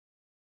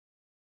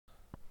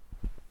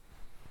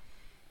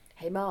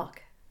Hey,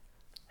 Mark.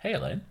 Hey,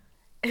 Elaine.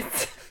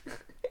 It's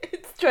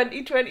it's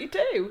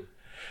 2022.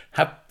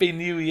 Happy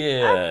New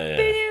Year!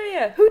 Happy New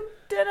Year.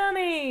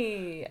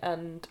 Hootenanny.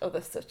 And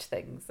other such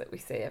things that we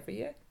say every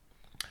year.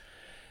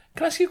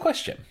 Can I ask you a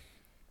question?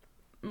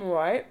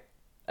 Right.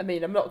 I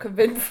mean, I'm not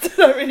convinced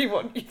I really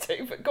want you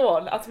to, but go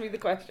on, ask me the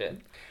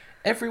question.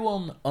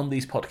 Everyone on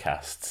these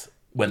podcasts,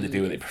 when they're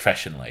doing it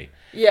professionally,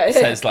 Yeah,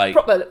 says like...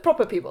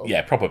 Proper people.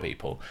 Yeah, proper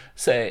people.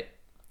 Say,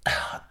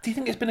 do you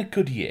think it's been a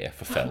good year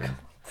for film?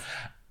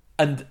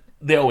 And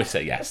they always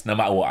say yes, no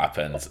matter what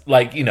happens.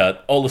 Like, you know,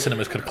 all the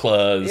cinemas could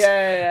close.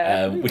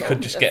 Yeah. We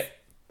could just get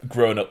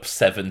Grown Up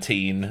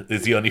 17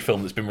 is the only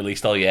film that's been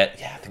released all year.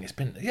 Yeah, I think it's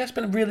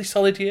been a really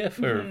solid year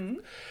for... Mm-hmm.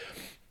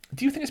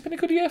 Do you think it's been a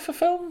good year for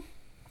film?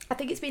 I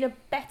think it's been a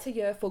better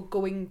year for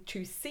going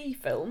to see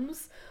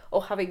films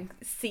or having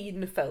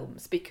seen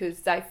films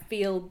because I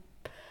feel...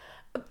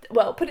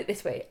 Well, put it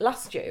this way.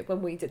 Last year,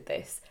 when we did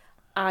this,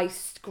 I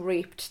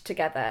scraped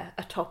together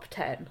a top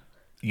 10.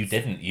 You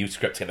didn't. You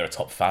scraped together a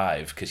top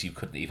 5 because you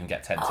couldn't even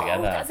get 10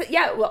 together. That's it.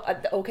 Yeah, well,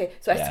 okay.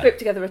 So I scraped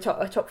together a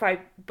top 5,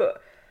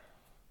 but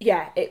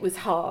yeah, it was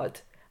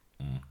hard.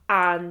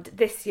 And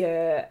this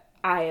year,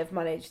 I have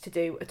managed to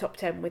do a top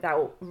 10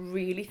 without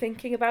really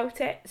thinking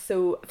about it.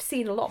 So I've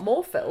seen a lot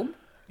more film.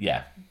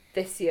 Yeah.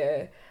 This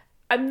year.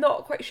 I'm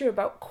not quite sure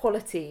about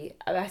quality.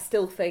 I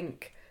still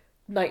think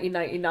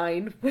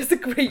 1999 was a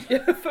great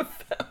year for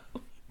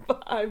film.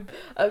 But I'm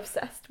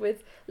obsessed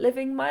with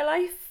living my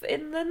life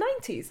in the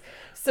 90s.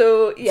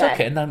 So, yeah.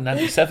 It's okay.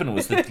 97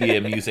 was the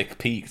year music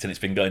peaked and it's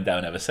been going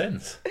down ever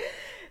since.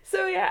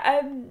 So,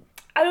 yeah,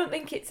 I don't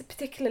think it's a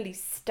particularly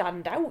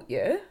standout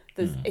year.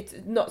 It's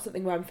not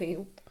something where I'm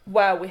thinking,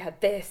 wow, we had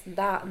this and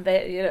that and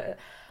that. You know,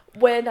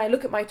 when I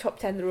look at my top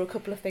 10, there are a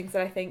couple of things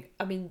that I think,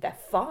 I mean, they're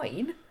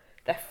fine.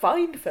 They're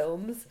fine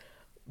films.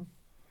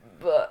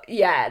 But,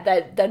 yeah,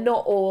 they're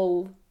not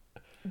all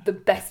the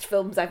best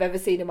films I've ever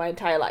seen in my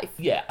entire life.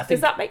 Yeah, I think,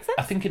 does that make sense?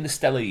 I think in the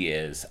stellar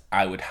years,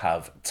 I would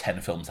have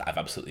 10 films that I've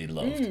absolutely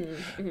loved.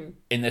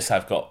 In this,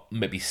 I've got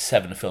maybe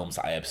 7 films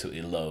that I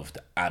absolutely loved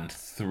and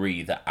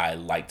 3 that I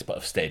liked but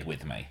have stayed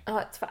with me.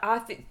 I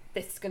think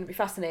this is going to be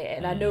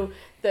fascinating. I know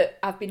that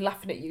I've been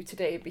laughing at you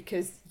today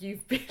because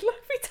you've been,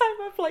 every time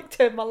I've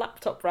turned my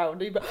laptop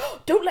round, you've been, oh,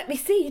 don't let me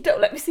see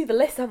the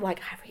list. I'm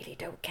like, I really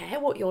don't care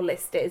what your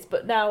list is,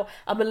 but now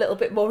I'm a little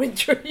bit more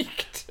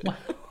intrigued.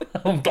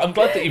 I'm glad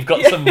that you've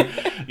got some...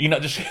 You're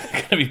not just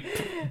going to be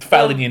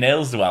filing your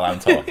nails while I'm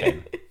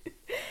talking.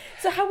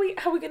 So how are we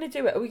going to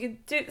do it? Are we going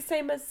to do it the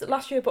same as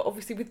last year, but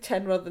obviously with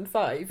 10 rather than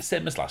 5?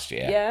 Same as last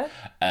year.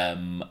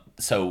 Yeah.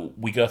 So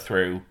we go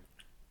through...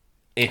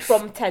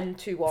 From 10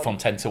 to 1. From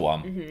 10 to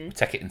 1. We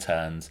take it in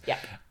turns. Yeah.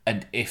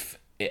 And if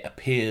it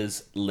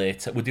appears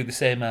later... We do the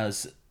same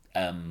as...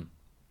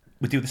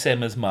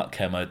 Mark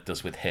Kermode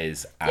does with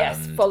his. And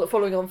yes,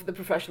 following on for the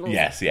professionals.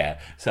 Yes, yeah.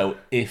 So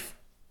if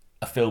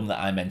a film that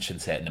I mentioned,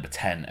 say at number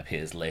 10,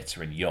 appears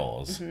later in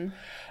yours,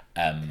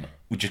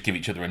 we just give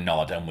each other a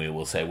nod and we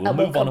will say, we'll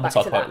move on and we'll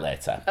talk about it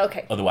later.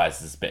 Okay. Otherwise,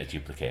 there's a bit of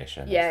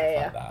duplication.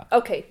 Yeah. Like that.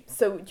 Okay,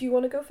 so do you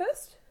want to go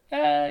first?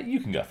 You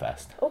can go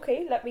first.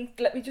 Okay, let me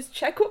just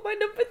check what my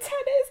number 10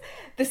 is.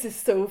 This is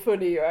so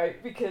funny,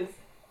 right? Because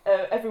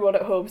everyone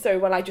at home, so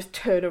when I just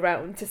turn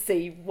around to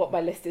see what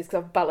my list is,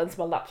 because I've balanced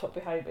my laptop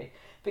behind me,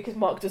 because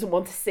Mark doesn't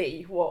want to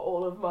see what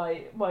all of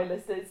my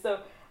list is.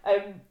 So,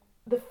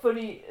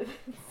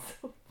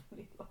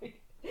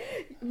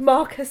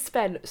 Mark has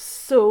spent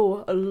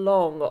so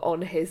long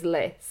on his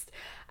list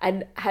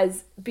and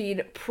has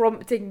been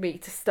prompting me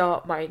to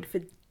start mine for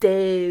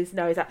days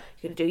now. He's like,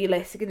 you're going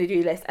to do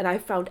your list, and I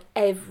found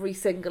every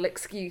single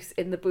excuse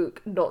in the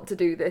book not to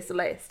do this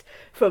list,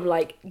 from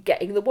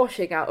getting the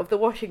washing out of the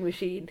washing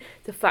machine,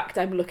 to the fact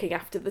I'm looking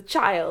after the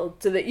child,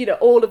 to the,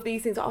 all of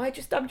these things. I'm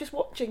just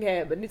watching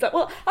him, and he's like,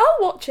 well, I'll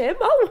watch him.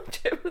 I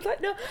was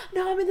like, no,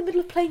 I'm in the middle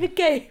of playing a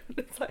game.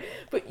 It's like,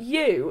 but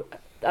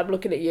I'm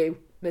looking at you,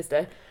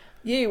 mister,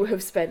 you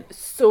have spent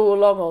so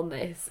long on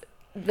this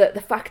that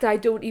the fact I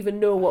don't even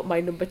know what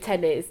my number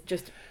 10 is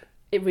just...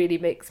 It really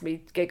makes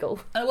me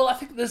giggle. Well, I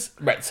think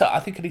so I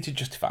think I need to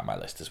justify my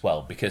list as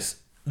well, because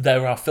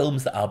there are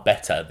films that are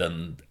better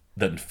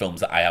than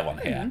films that I have on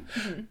here.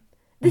 Mm-hmm.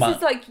 This is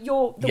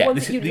the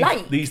ones that you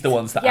like. These are the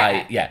ones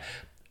that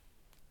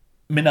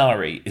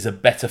Minari is a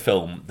better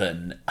film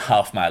than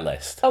half my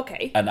list.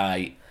 Okay. And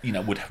I,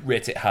 would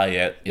rate it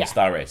higher in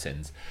star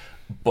ratings.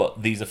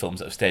 But these are films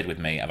that have stayed with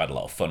me. I've had a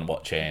lot of fun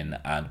watching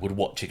and would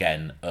watch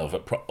again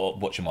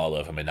watch them all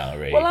over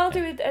Minari. Well, I'll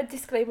do a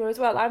disclaimer as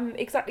well. I'm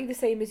exactly the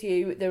same as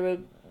you. There are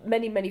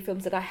many, many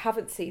films that I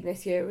haven't seen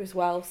this year as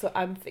well. So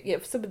I'm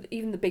some of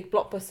even the big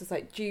blockbusters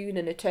like Dune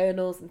and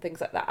Eternals and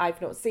things like that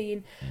I've not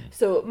seen.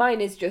 So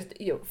mine is just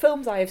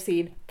films I have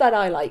seen that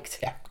I liked.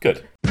 Yeah,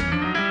 good.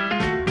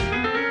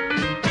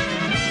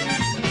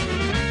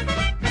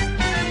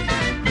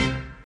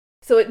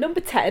 So at number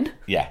 10,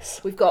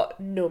 yes, we've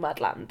got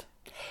Nomadland.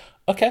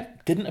 Okay,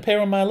 didn't appear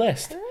on my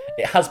list.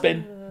 It has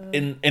been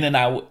in and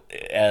out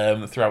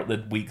throughout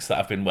the weeks that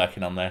I've been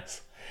working on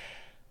this.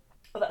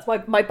 Oh, that's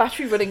my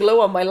battery running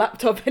low on my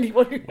laptop.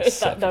 Anyone who heard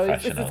So that knows this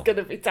is professional. going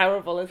to be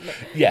terrible, isn't it?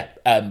 Yeah,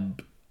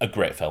 a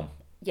great film.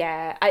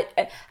 Yeah,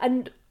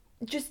 and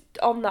just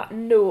on that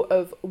note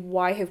of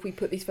why have we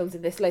put these films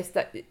in this list,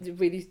 that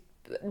really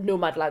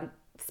Nomadland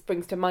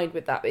springs to mind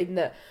with that, in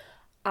that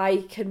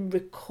I can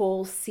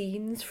recall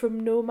scenes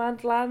from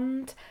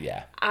Nomadland.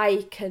 Yeah.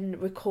 I can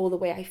recall the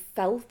way I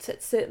felt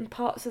at certain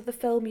parts of the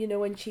film, you know,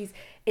 when she's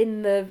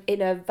in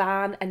a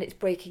van and it's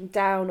breaking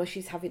down, or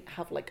she's having to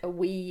have like a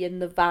wee in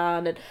the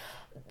van, and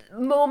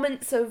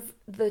moments of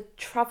the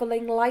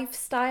travelling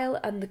lifestyle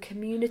and the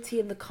community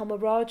and the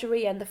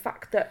camaraderie, and the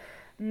fact that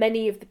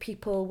many of the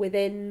people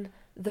within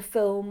the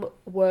film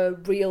were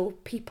real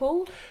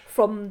people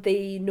from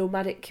the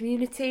nomadic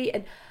community.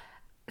 And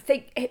I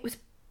think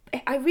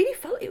I really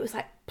felt it was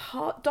like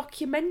part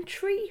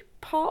documentary,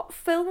 part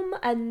film.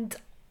 And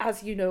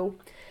as you know,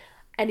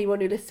 anyone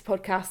who listens to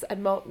podcasts,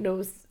 and Mark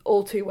knows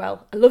all too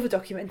well, I love a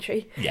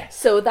documentary. Yes.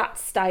 So that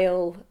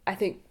style, I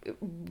think,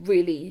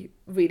 really,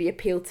 really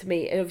appealed to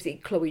me. And obviously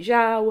Chloe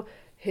Zhao,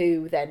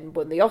 who then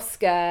won the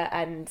Oscar,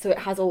 and so it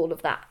has all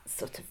of that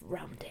sort of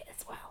round it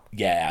as well.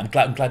 Yeah, I'm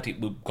glad we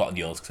got on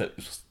yours, because it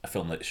was a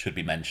film that should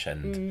be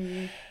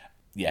mentioned.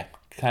 Yeah,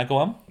 can I go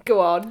on? Go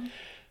on.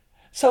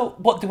 So,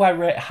 what do I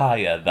rate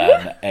higher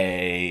than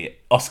a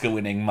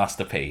Oscar-winning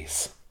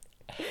masterpiece?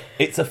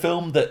 It's a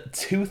film that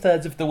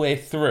 2/3 of the way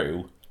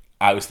through,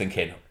 I was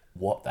thinking,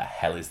 what the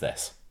hell is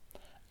this?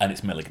 And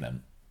it's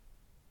 *Malignant*.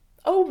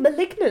 Oh,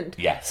 *Malignant*.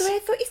 Yes. So I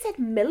thought you said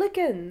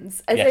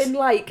 *Milligans*, as Yes. in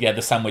like... Yeah,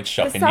 the sandwich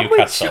shop the in sandwich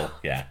Newcastle. shop.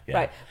 Yeah.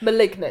 Right,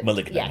 *Malignant*.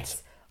 *Malignant*.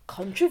 Yes.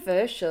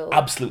 Controversial.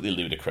 Absolutely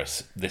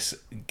ludicrous, this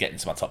getting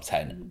to my top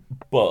 10.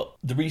 But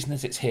the reason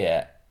that it's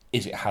here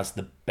is it has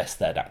the best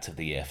third act of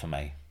the year for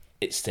me.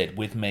 It stayed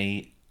with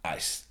me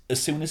as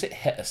soon as it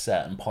hit a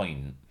certain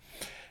point,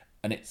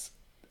 and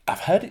I've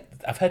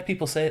heard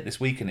people say it this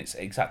week, and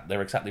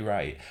they're exactly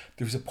right.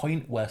 There's a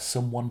point where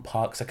someone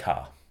parks a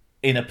car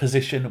in a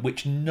position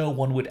which no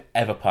one would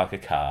ever park a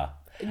car.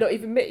 Not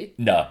even me.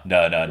 No.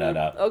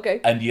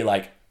 Okay. And you're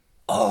like,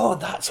 oh,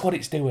 that's what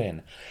it's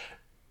doing.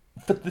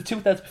 For the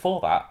 2/3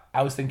 before that,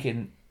 I was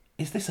thinking,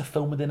 is this a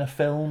film within a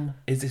film?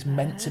 Is this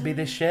meant to be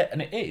this shit?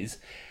 And it is.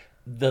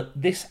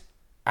 This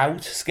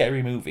out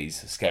Scary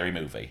Movie's scary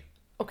movie.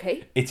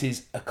 Okay. It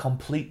is a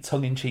complete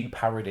tongue-in-cheek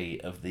parody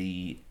of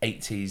the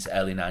 80s,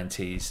 early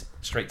 90s,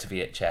 straight to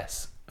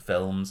VHS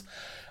films.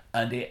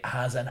 And it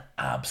has an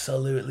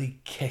absolutely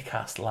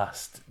kick-ass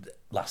last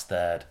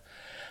third.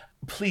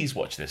 Please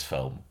watch this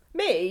film.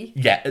 Me?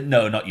 Yeah,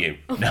 no, not you.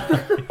 No.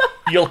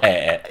 You'll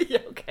hate it. Yeah,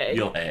 okay.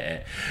 You'll hate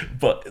it.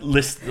 But the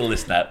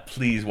listener,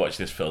 please watch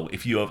this film.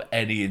 If you have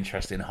any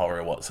interest in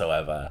horror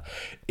whatsoever,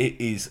 it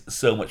is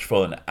so much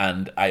fun.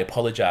 And I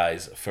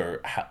apologise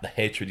for the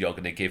hatred you're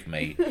going to give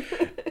me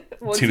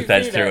Once you've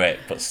 2/3 seen through it,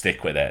 but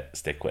stick with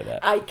it.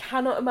 I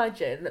cannot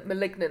imagine that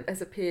 *Malignant*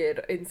 has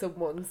appeared in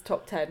someone's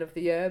top 10 of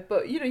the year,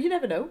 but you know, you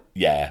never know.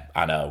 Yeah,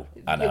 I know.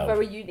 You're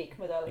very unique,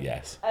 my darling.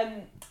 Yes.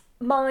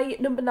 My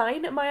number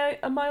 9, am I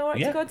alright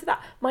Yeah. to go into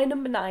that? My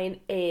number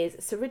 9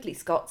 is Sir Ridley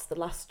Scott's The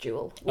Last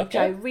Duel, which Okay.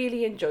 I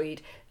really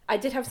enjoyed. I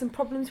did have some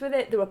problems with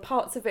it. There were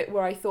parts of it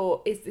where I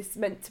thought, is this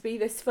meant to be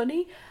this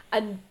funny?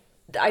 And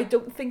I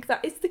don't think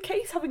that is the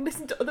case, having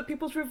listened to other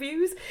people's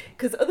reviews,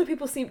 because other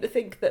people seem to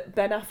think that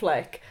Ben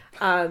Affleck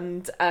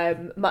and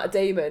Matt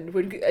Damon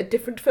were a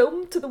different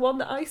film to the one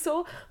that I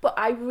saw. But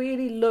I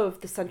really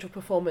loved the central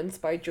performance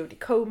by Jodie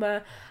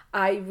Comer.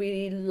 I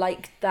really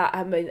liked that.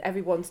 I mean,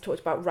 everyone's talked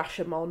about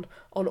Rashomon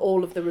on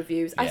all of the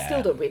reviews. I still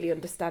Yeah. don't really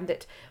understand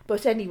it.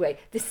 But anyway,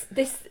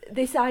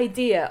 this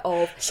idea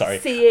of Sorry,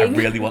 seeing... I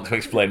really want to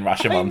explain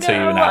Rashomon to you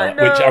I now,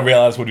 know. which I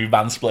realise would be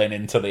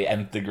mansplaining to the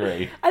nth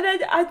degree. And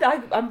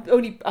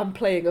I'm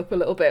playing up a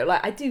little bit.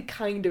 Like, I do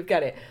kind of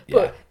get it,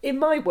 but in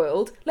my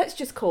world, let's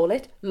just call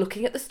it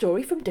looking at the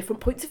story from different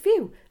points of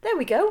view. There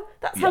we go.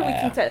 That's how we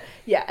Yeah. can tell.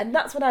 Yeah, and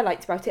that's what I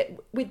liked about it.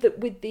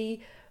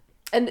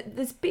 And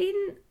there's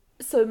been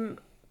some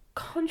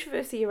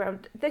controversy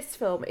around this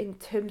film in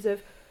terms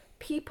of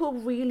people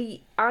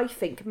really, I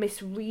think,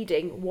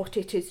 misreading what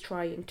it is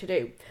trying to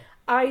do.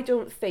 I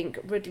don't think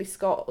Ridley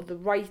Scott or the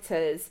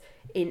writers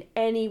in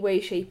any way,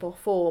 shape or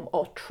form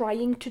are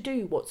trying to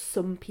do what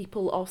some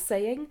people are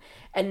saying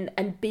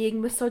and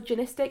being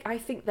misogynistic. I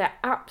think they're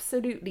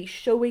absolutely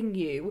showing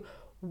you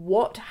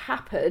what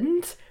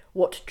happened,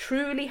 what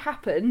truly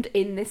happened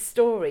in this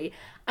story,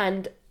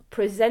 and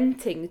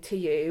presenting to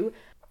you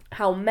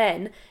how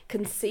men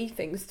can see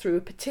things through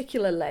a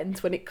particular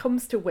lens when it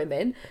comes to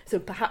women. So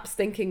perhaps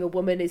thinking a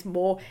woman is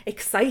more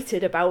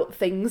excited about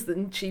things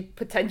than she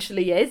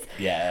potentially is.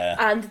 Yeah.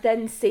 And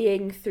then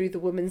seeing through the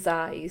woman's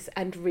eyes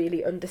and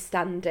really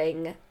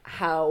understanding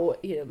how,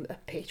 you know, a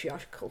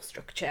patriarchal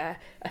structure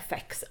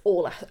affects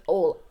all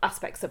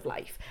aspects of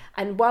life.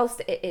 And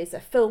whilst it is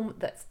a film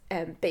that's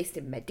based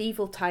in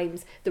medieval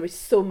times, there is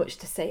so much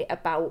to say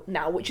about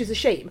now, which is a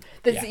shame.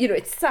 There's, Yeah. you know,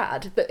 it's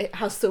sad that it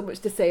has so much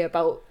to say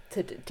about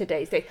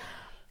today's day.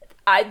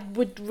 I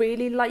would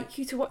really like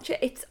you to watch it.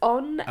 It's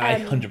on. I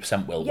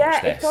 100% will yeah,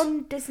 watch this. It's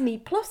on Disney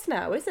Plus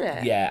now, isn't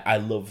it? Yeah, I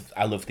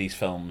love these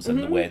films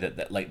and the way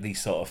that like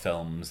these sort of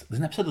films. There's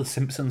an episode of The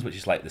Simpsons which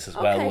is like this as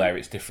well, where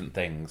it's different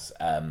things.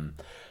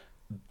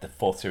 The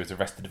fourth series of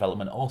Arrested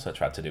Development also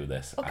tried to do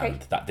this, and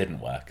that didn't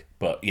work.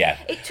 But yeah,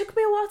 it took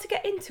me a while to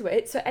get into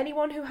it. So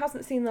anyone who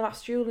hasn't seen The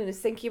Last Duel and is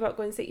thinking about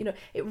going to see,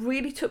 it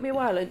really took me a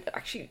while. And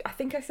actually, I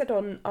think I said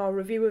on our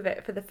review of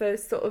it, for the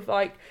first sort of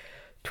like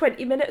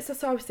 20 minutes or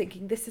so, I was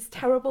thinking this is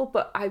terrible,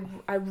 but I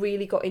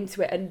really got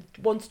into it. And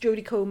once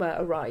Jodie Comer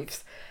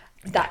arrives,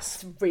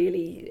 that's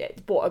really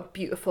what a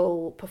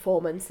beautiful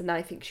performance, and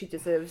I think she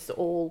deserves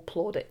all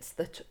plaudits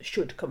that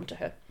should come to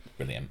her.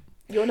 Brilliant.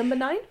 Your number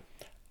 9?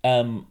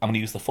 I'm going to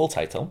use the full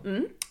title.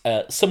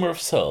 Summer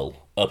of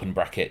Soul, open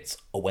brackets,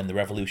 or When the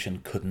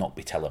Revolution Could Not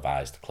Be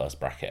Televised, close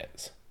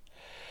brackets.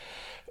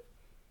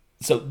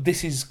 So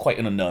this is quite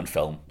an unknown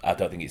film. I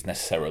don't think it's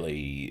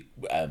necessarily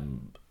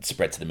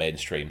spread to the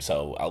mainstream,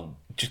 so I'll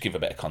just give a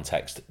bit of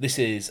context. This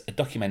is a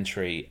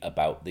documentary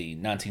about the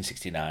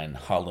 1969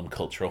 Harlem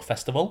Cultural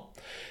Festival.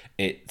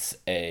 It's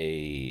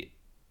a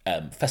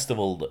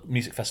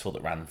music festival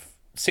that ran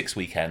 6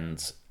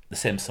 weekends, the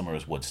same summer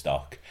as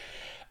Woodstock.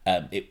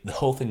 The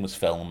whole thing was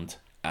filmed,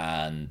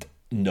 and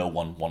no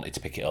one wanted to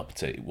pick it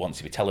up. It wanted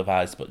to be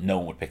televised, but no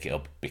one would pick it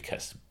up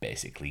because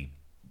basically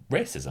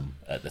racism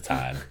at the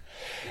time.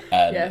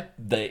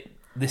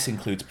 This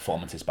includes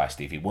performances by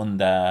Stevie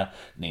Wonder,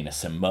 Nina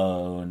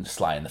Simone,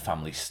 Sly and the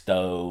Family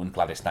Stone,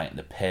 Gladys Knight and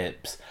the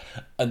Pips.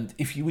 And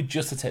if you were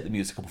just to take the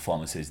musical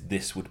performances,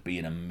 this would be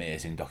an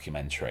amazing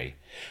documentary.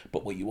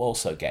 But what you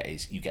also get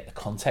is you get the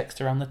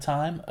context around the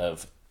time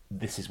of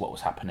this is what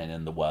was happening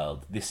in the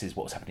world. This is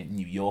what was happening in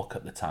New York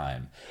at the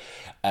time.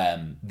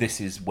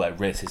 This is where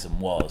racism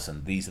was,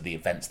 and these are the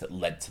events that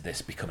led to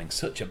this becoming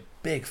such a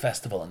big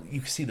festival. And you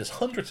can see there's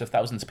hundreds of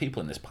thousands of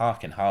people in this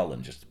park in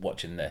Harlem just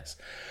watching this.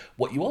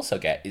 What you also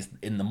get is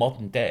in the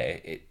modern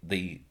day,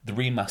 the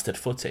remastered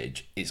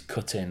footage is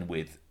cut in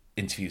with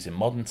interviews in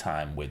modern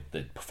time with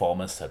the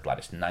performers. So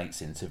Gladys Knight's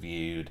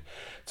interviewed,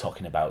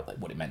 talking about like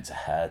what it meant to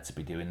her to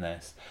be doing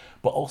this,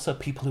 but also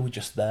people who were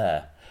just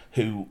there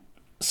who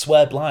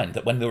swear blind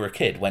that when they were a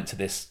kid went to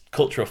this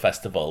cultural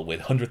festival with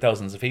hundreds of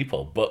thousands of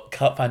people but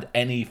can't find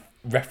any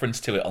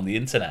reference to it on the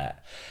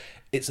internet.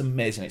 It's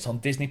amazing. It's on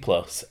Disney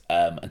Plus,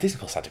 and Disney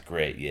Plus had a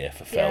great year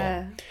for film.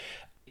 Yeah.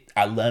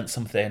 I learnt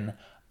something,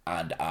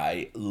 and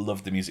I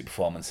loved the music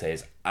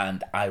performances,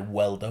 and I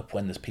welled up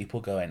when there's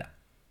people going,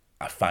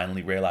 I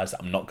finally realised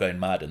that I'm not going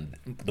mad, and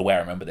the way I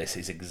remember this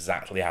is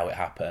exactly how it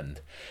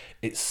happened.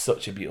 It's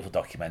such a beautiful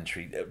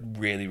documentary.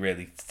 Really,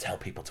 really tell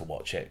people to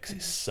watch it because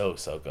it's so,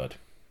 so good.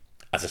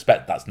 I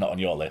suspect that's not on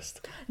your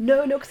list.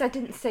 No, because I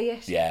didn't say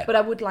it. Yeah. But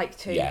I would like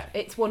to. Yeah.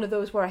 It's one of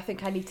those where I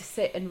think I need to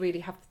sit and really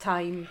have the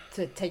time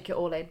to take it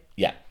all in.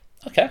 Yeah.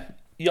 Okay.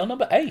 You're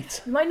number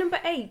 8. My number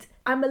 8.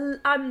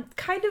 I'm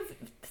kind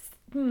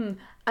of...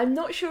 I'm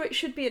not sure it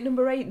should be at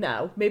number 8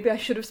 now. Maybe I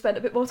should have spent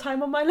a bit more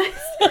time on my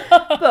list.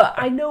 But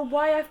I know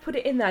why I've put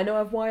it in there. I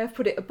know why I've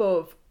put it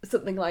above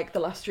something like The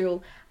Last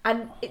Duel.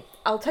 And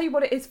I'll tell you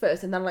what it is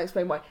first, and then I'll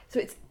explain why.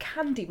 So it's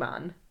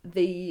Candyman,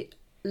 the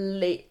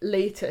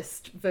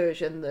latest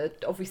version, the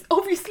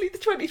obviously the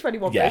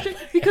 2021 version,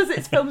 because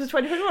it's filmed in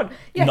 2021.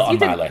 Yes, not on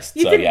my list.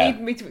 You so didn't yeah. need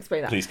me to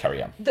explain that. Please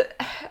carry on.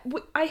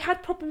 I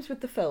had problems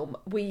with the film.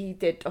 We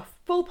did a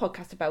full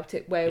podcast about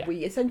it where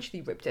we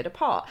essentially ripped it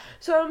apart.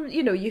 So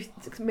you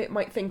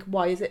might think,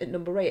 why is it at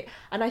number 8?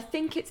 And I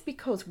think it's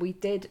because we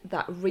did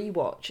that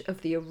rewatch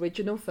of the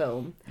original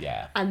film,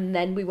 and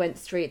then we went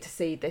straight to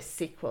see this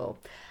sequel.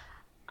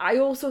 I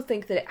also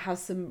think that it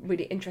has some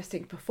really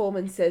interesting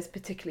performances,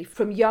 particularly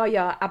from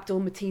Yahya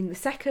Abdul-Mateen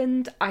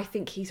II. I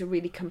think he's a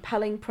really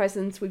compelling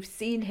presence. We've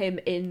seen him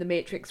in The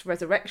Matrix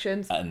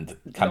Resurrections. And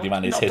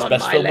Candyman is his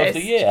best film of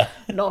the year.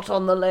 Not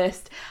on the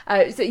list.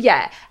 So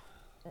yeah,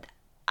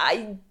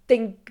 I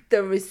think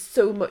there is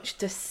so much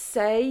to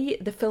say.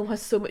 The film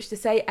has so much to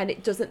say, and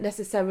it doesn't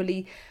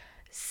necessarily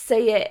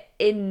say it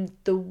in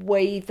the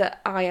way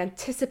that I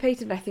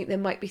anticipated. I think there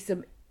might be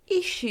some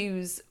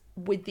issues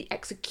with the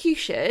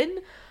execution,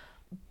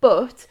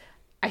 but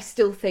I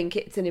still think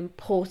it's an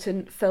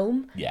important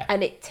film. Yeah.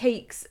 And it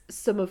takes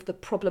some of the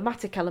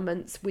problematic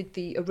elements with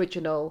the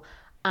original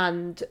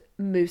and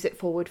moves it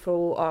forward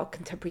for our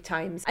contemporary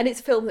times. And it's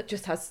a film that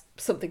just has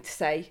something to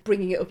say,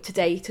 bringing it up to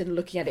date and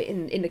looking at it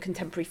in a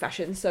contemporary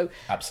fashion. So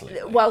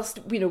absolutely, whilst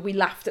we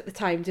laughed at the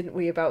time, didn't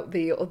we, about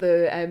the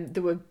other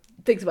there were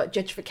things about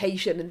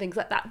gentrification and things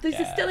like that. These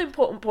are still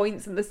important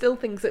points, and there's still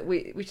things that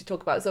we should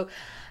talk about. So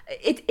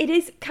it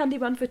is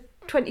Candyman for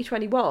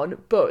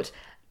 2021, but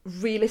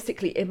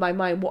realistically, in my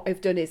mind, what I've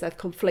done is I've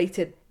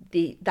conflated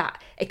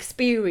that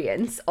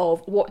experience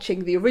of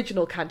watching the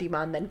original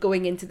Candyman, then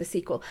going into the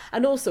sequel.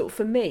 And also,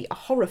 for me, a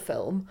horror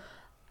film,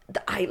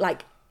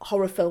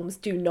 horror films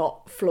do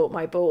not float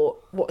my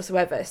boat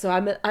whatsoever.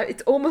 So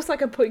it's almost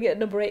like I'm putting it at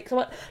number 8. So I'm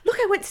like, look,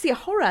 I went to see a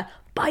horror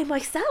by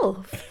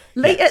myself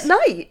late at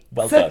night.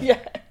 Well done. Yeah,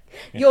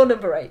 you're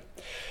number 8.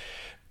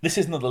 This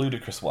is another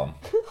ludicrous one,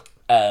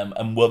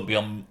 and won't be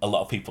on a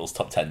lot of people's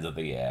top 10s of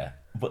the year.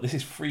 but this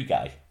is Free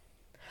Guy.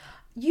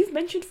 You've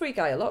mentioned Free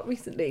Guy a lot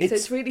recently, so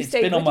it's really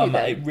stayed been on with my you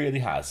mind. then. It really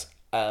has.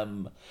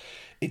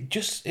 It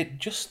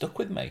just stuck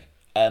with me.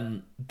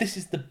 This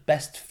is the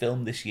best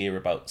film this year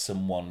about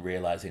someone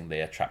realizing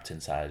they are trapped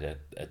inside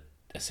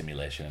a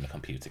simulation in a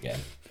computer game,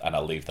 and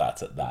I'll leave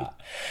that at that.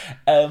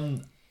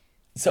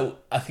 So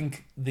I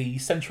think the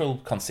central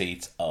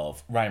conceit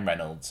of Ryan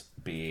Reynolds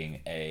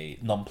being a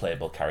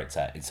non-playable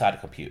character inside a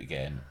computer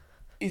game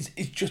is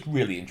just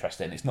really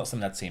interesting. It's not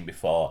something I'd seen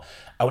before.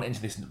 I went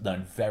into this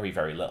knowing very,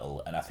 very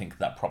little, and I think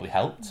that probably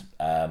helped.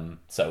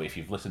 So if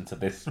you've listened to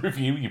this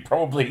review, you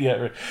probably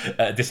are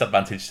at a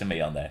disadvantage to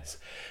me on this.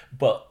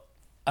 But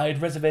I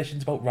had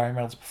reservations about Ryan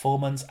Reynolds'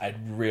 performance. I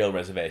had real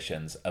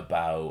reservations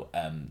about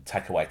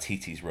Taika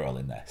Waititi's role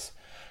in this.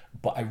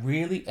 But I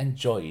really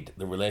enjoyed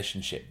the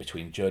relationship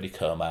between Jodie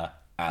Comer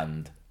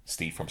and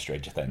Steve from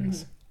Stranger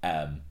Things.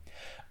 And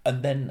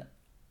then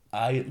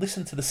I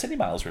listened to the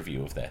Cinemiles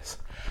review of this,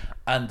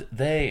 and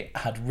they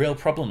had real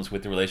problems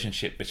with the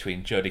relationship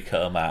between Jodie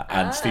Comer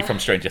and Steve from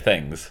Stranger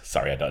Things.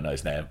 Sorry, I don't know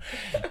his name.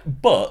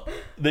 But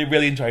they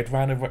really enjoyed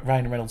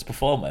Ryan Reynolds'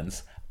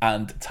 performance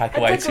and Taika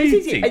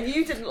Waititi. And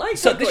you didn't like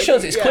So Taika this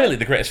shows Waititi, it's clearly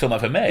the greatest film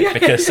ever made,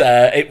 because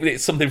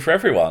it's something for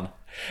everyone.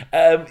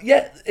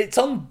 It's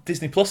on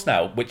Disney Plus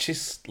now, which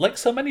is like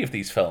so many of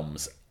these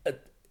films.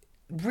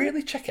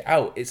 Really check it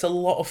out. It's a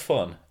lot of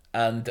fun.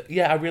 And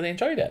I really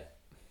enjoyed it.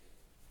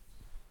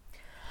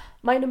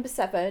 My number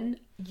 7,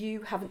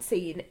 you haven't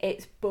seen.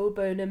 It's Bo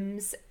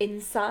Burnham's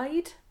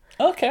Inside.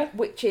 Okay.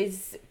 Which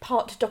is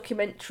part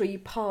documentary,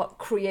 part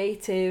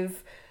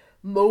creative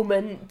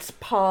moment,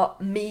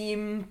 part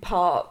meme,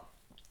 part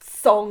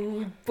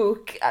song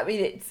book. I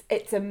mean,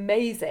 it's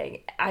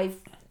amazing. I've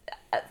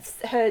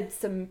heard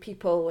some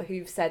people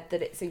who've said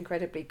that it's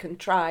incredibly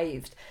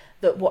contrived,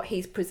 that what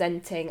he's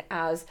presenting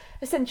as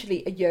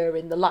essentially a year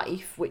in the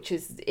life, which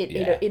is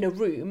in a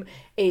room,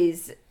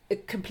 is a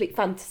complete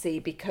fantasy,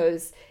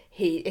 because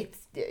he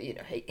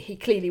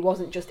clearly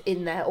wasn't just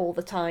in there all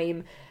the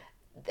time.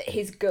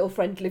 His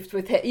girlfriend lived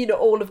with him,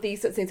 all of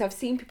these sorts of things. I've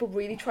seen people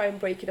really try and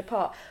break it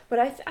apart, but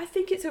I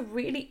think it's a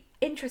really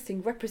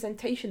interesting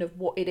representation of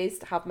what it is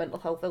to have mental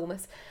health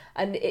illness,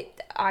 and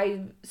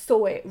I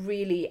saw it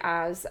really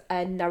as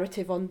a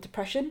narrative on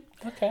depression.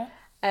 Okay.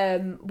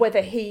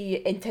 Whether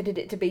he intended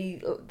it to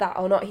be that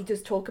or not, he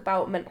does talk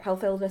about mental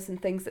health illness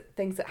and things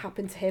that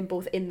happen to him,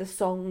 both in the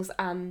songs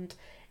and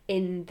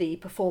in the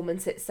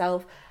performance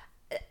itself.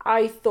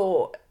 I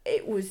thought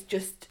it was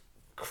just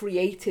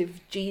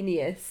creative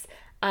genius,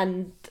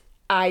 and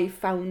I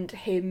found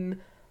him,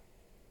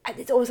 and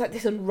it's always like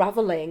this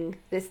unraveling,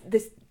 this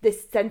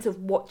sense of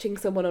watching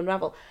someone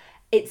unravel.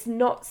 It's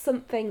not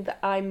something that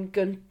I'm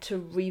going to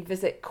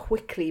revisit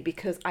quickly,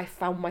 because I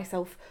found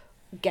myself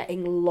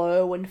getting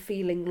low and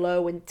feeling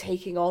low and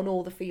taking on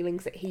all the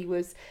feelings that he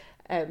was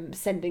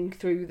sending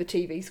through the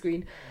TV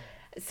screen.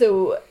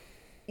 So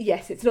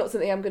yes, it's not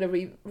something I'm going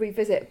to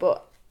revisit,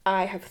 but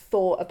I have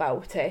thought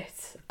about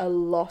it a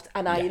lot,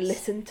 and I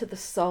listen to the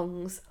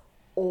songs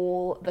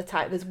all the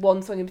time. There's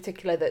one song in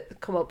particular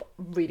that come up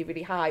really,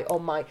 really high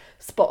on my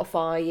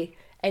Spotify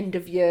end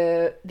of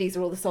year, these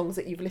are all the songs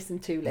that you've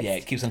listened to list. Yeah,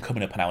 it keeps on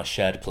coming up on our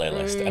shared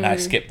playlist, and I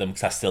skip them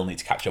because I still need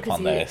to catch up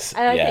on this.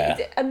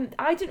 And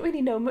I didn't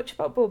really know much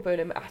about Bo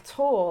Burnham at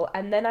all,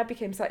 and then I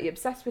became slightly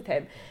obsessed with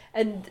him,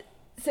 and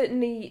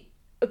certainly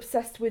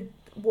obsessed with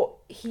what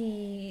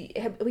he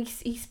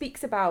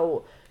speaks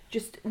about,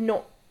 just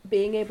not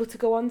being able to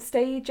go on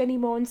stage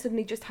anymore, and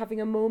suddenly just having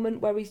a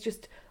moment where he's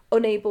just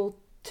unable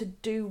to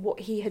do what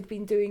he had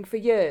been doing for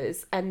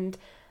years, and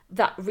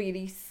that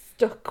really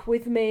stuck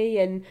with me.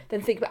 And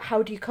then think about,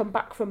 how do you come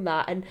back from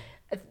that? And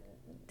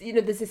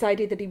there's this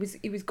idea that he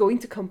was going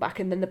to come back,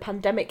 and then the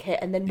pandemic hit,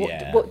 and then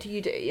what do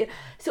you do?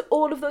 So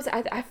all of those,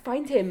 I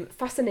find him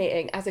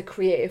fascinating as a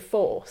creative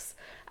force,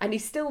 and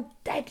he's still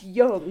dead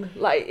young.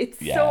 Like,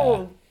 it's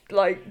so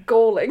like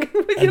galling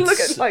when you look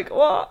at like,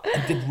 what?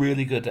 And did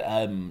really good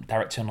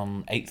directing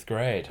on 8th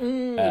Grade,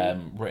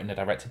 written and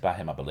directed by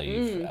him, I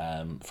believe,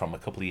 from a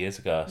couple of years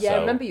ago. Yeah, I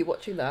remember you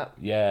watching that.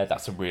 Yeah,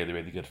 that's a really,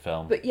 really good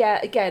film. But yeah,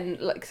 again,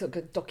 like sort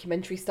of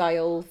documentary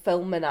style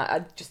film, and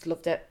I just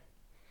loved it.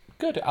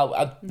 Good.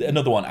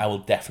 Another one I will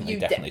definitely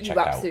check out. You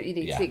absolutely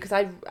need to see, because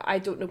I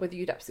don't know whether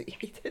you'd absolutely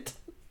hate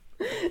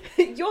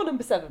it. Your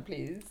number 7,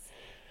 please.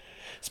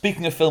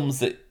 Speaking of films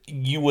that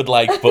you would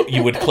like, but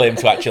you would claim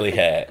to actually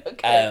hate.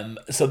 Okay.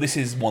 So this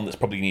is one that's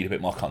probably need a bit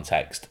more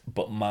context,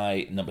 but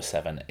my number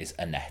 7 is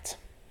Annette.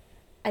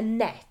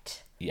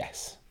 Annette?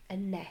 Yes.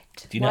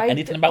 Annette. Do you know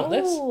anything about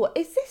this? Oh,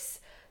 is this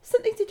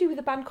something to do with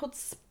a band called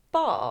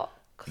Sparks?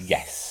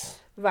 Yes.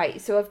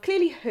 Right, so I've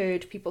clearly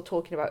heard people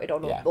talking about it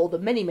on all the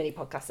many, many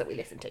podcasts that we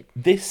listen to.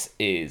 This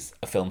is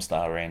a film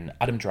starring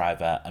Adam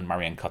Driver and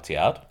Marion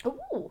Cotillard.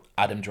 Ooh.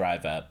 Adam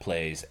Driver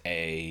plays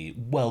a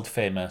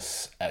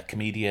world-famous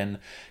comedian,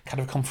 kind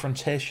of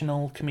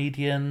confrontational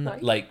comedian,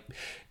 right.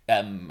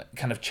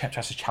 Kind of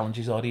tries to challenge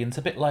his audience,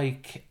 a bit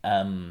like...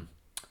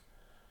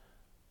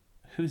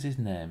 who's his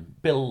name?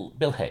 Bill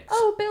Hicks.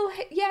 Oh, Bill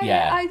Hicks.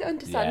 Yeah, I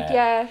understand,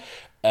 yeah.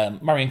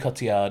 Marion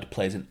Cotillard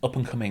plays an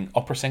up-and-coming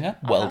opera singer,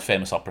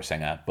 world-famous opera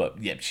singer,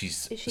 but yeah,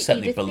 she's Is she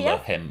certainly Edith below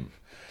Piaf? him.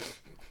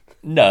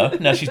 No,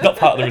 she's not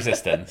part of the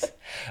Resistance.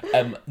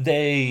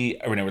 They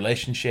are in a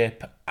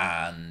relationship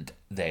and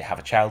they have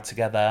a child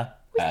together.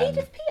 Was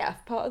Edith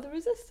Piaf part of the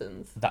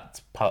Resistance?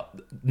 That's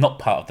not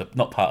part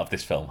of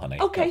this film, honey.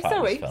 Okay, Not part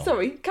of this film.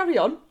 sorry, carry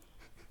on.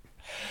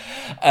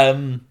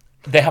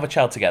 They have a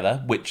child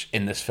together, which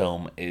in this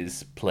film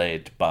is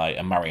played by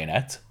a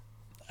marionette.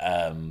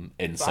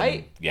 In some,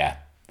 Right. yeah.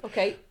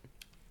 Okay.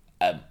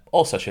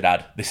 Also, should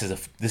add, this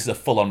is a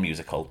full-on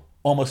musical,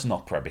 almost an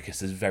opera, because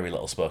there's very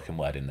little spoken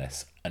word in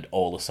this, and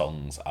all the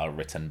songs are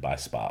written by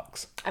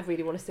Sparks. I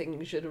really want to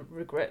sing Should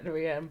Regret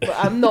Ream, but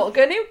I'm not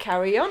going to.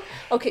 Carry on.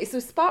 Okay, so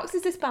Sparks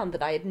is this band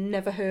that I had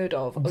never heard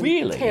of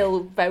Really?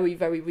 until very,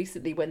 very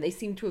recently, when they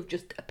seem to have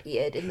just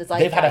appeared in the zeitgeist.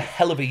 They've had a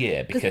hell of a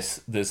year,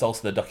 because there's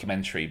also the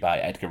documentary by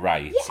Edgar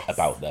Wright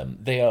about them.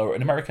 They are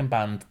an American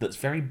band that's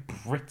very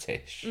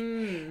British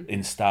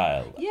in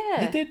style.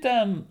 Yeah. They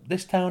did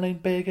This Town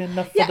Ain't Big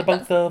Enough for the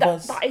Both of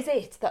Us. That is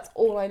it. That's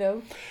all I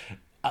know.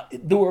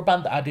 They were a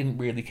band that I didn't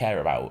really care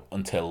about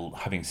until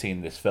having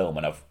seen this film,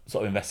 and I've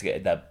sort of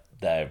investigated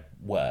their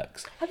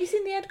works. Have you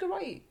seen the Edgar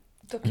Wright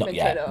Not documentary?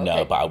 yet,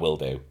 no, but I will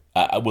do.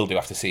 I will do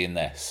after seeing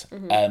this.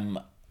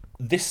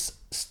 This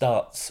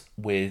starts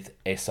with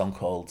a song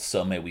called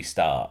 "So May We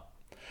Start,"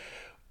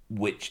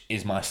 which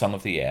is my song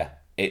of the year.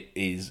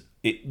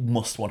 It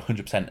must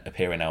 100%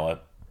 appear in our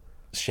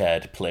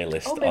shared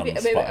playlist on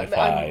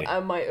Spotify. I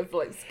might have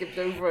skipped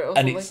over it or And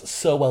something. it's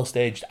so well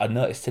staged. I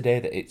noticed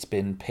today that it's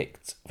been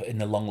picked in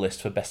the long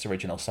list for Best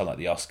Original Song at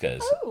the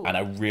Oscars. Oh. And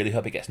I really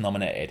hope it gets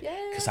nominated, Yeah.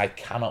 because I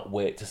cannot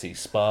wait to see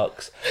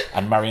Sparks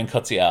and Marion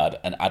Cotillard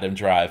and Adam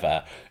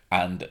Driver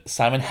and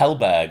Simon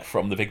Helberg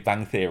from The Big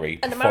Bang Theory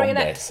And the perform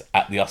marionette. this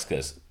at the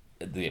Oscars.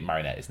 The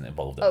marionette isn't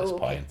involved at this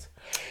okay. point.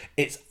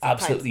 It's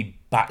absolutely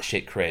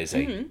batshit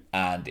crazy,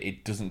 and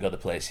it doesn't go the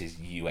places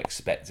you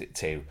expect it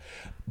to.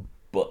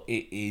 But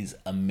it is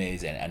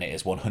amazing, and it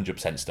is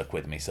 100% stuck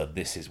with me. So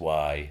this is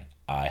why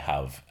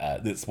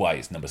that's why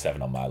it's number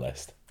 7 on my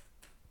list.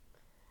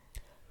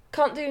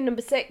 Can't do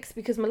number 6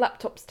 because my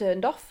laptop's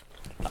turned off.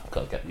 I've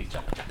got to get these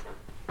jack.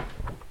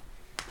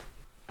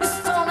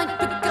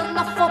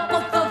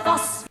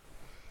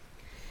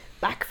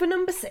 Back for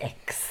number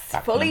 6.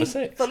 Back for number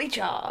 6. Fully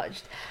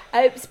charged.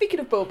 Speaking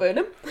of Bo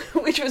Burnham,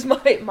 which was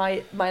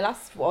my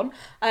last one,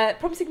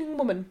 Promising Young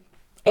Woman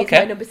is Okay.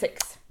 my number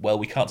 6. Well,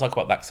 we can't talk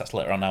about that because that's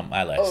later on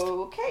my list.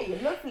 Okay,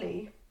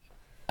 lovely.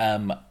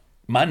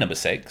 My number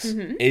 6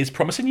 is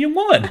Promising Young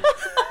Woman.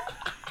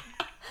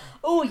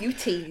 Oh, you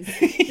tease.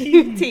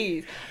 You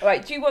tease. All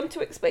right, do you want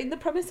to explain the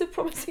premise of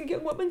Promising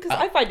Young Woman? Because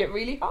I find it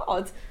really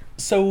hard.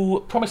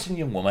 So, Promising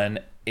Young Woman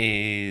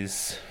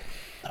is...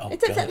 Oh,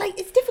 It's God.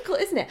 it's difficult,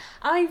 isn't it?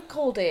 I've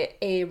called it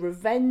a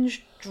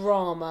revenge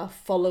drama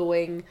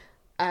following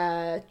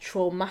a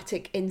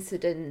traumatic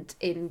incident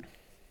in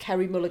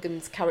Kerry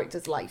Mulligan's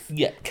character's life.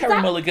 Yeah, Kerry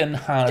that Mulligan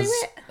has do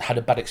it? had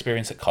a bad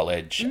experience at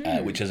college,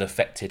 which has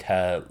affected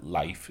her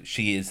life.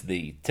 She is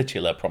the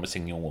titular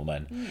Promising Young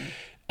Woman.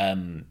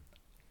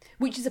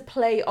 Which is a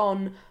play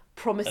on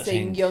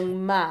promising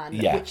young man,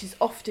 Yeah. which is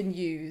often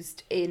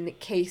used in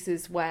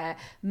cases where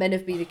men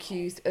have been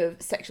accused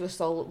of sexual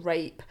assault,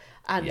 rape,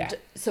 and Yeah.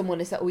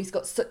 someone is like, oh,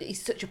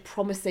 he's such a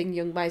promising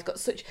young man. He's got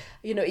such,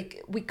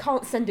 we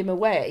can't send him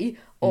away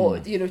or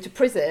to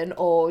prison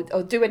or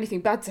do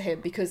anything bad to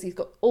him because he's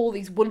got all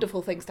these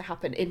wonderful things to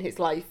happen in his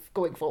life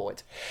going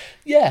forward.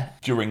 Yeah.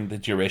 During the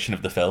duration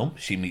of the film,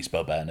 she meets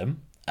Bo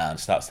Burnham and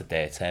starts to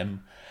date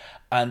him,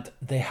 and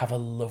they have a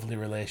lovely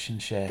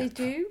relationship. They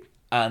do.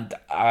 And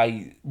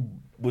I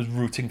was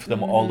rooting for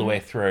them all the way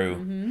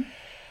through.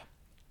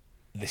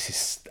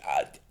 This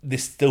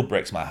still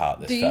breaks my heart.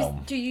 This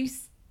film.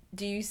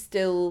 Do you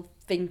still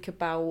think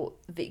about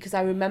because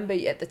I remember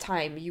at the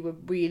time you were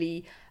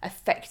really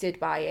affected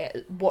by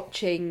it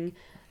watching,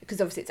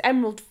 because obviously it's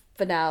Emerald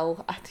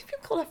Fennell. I think people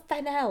call her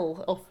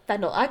Fennell or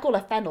Fennel. I call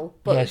her Fennel,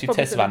 but Yeah, it's she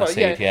probably tastes something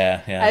of aniseed.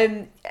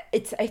 Yeah.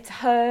 It's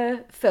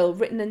her film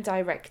written and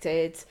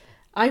directed.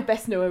 I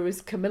best know her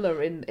as Camilla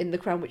in The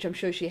Crown, which I'm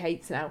sure she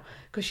hates now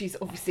because she's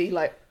obviously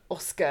like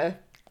Oscar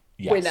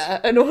Yes. winner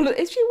and all of.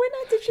 Is she a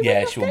winner? Did she? Yeah,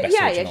 win she won Oscar?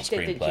 Best Yeah, Original she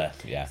did, didn't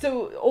Screenplay, she? yeah.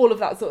 So all of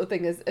that sort of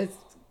thing has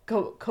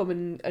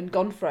come and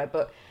gone for her,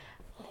 but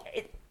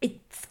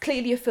it's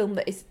clearly a film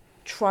that is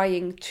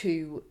trying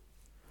to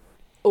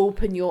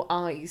open your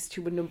eyes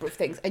to a number of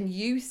things. And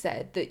you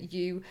said that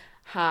you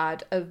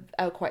had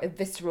a quite a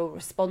visceral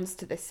response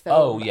to this film.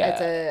 Oh,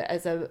 yeah.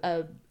 As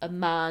a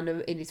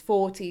man in his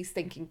 40s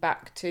thinking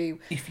back to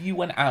If you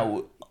went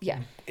out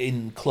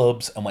in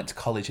clubs and went to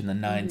college in the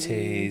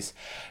 90s,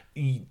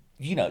 you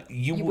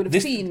would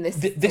have seen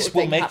this sort This of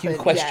will thing make happen, you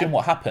question yeah.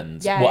 what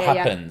happens. Yeah, what yeah,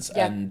 yeah. happens.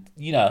 Yeah. And,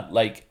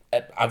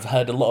 I've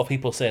heard a lot of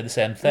people say the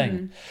same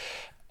thing.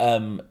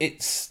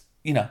 It's,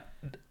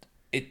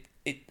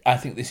 I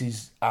think this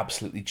is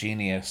absolutely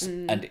genius,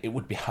 and it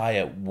would be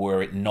higher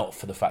were it not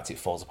for the fact it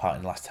falls apart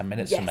in the last 10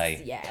 minutes for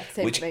me. Yeah,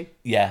 same for me.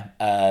 Yeah,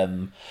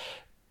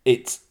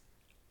 it's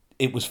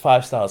it was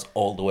 5 stars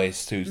all the way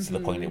to the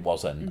point it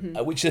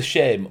wasn't, which is a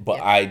shame,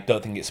 but I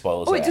don't think it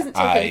spoils it. Oh, it doesn't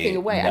take anything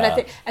away. No.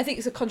 And I think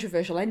it's a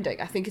controversial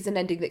ending. I think it's an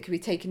ending that can be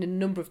taken in a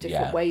number of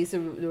different ways.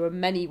 There are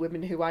many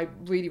women who I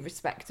really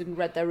respect and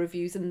read their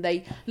reviews, and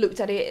they looked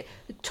at it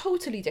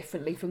totally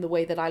differently from the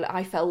way that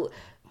I felt,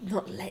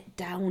 not let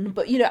down,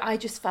 but, you know, I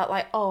just felt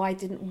like, oh, I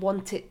didn't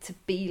want it to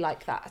be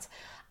like that.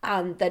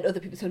 And then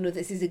other people said, no,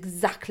 this is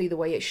exactly the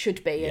way it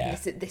should be, and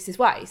this is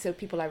why. So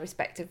people I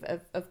respect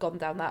have gone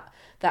down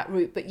that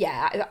route. But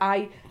yeah,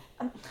 I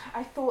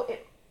thought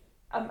it.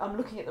 I'm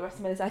looking at the rest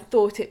of my list. I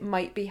thought it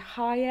might be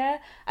higher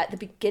at the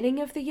beginning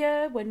of the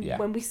year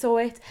when we saw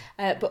it,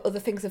 but other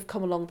things have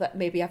come along that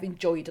maybe I've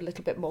enjoyed a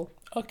little bit more.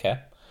 Okay.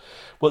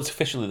 Well, it's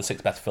officially the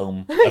 6th best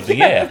film of the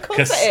year. Of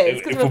course it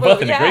is. If we're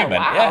both in agreement.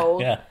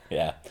 Wow.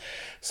 Yeah.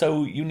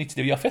 So you need to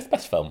do your 5th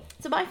best film.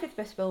 So my 5th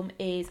best film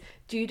is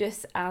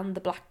Judas and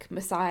the Black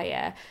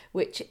Messiah,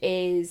 which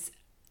is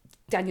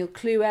Daniel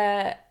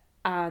Kluwer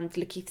and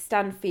Lakeith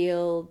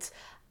Stanfield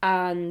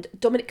and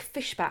Dominic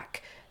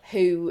Fishback,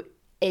 who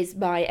is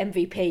my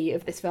MVP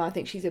of this film. I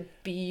think she's a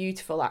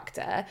beautiful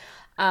actor.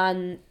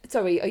 And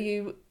sorry, are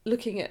you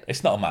looking at?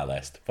 It's not on my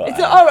list. But, it's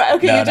not all right.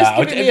 Okay, you're just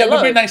giving me a It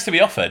look. would be nice to be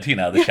offered,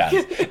 the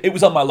chance. It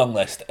was on my long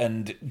list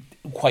and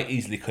quite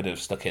easily could have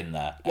stuck in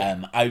there.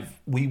 Yeah.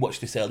 We watched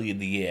this early in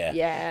the year.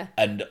 Yeah.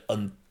 And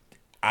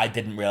I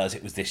didn't realise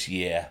it was this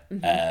year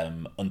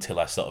until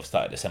I sort of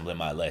started assembling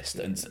my list,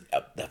 and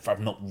I've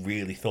not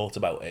really thought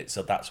about it,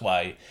 so that's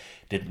why it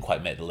didn't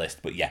quite make the list.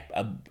 But yeah,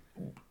 I'm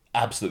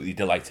absolutely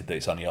delighted that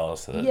it's on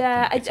yours.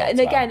 Yeah, and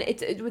again,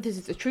 this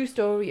is a true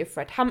story of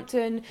Fred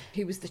Hampton,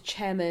 who was the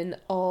chairman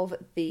of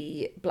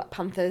the Black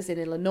Panthers in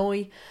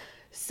Illinois.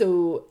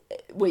 So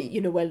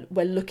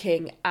we're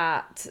looking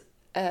at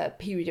a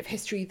period of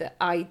history that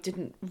I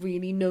didn't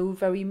really know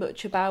very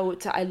much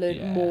about. I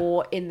learned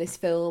more in this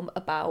film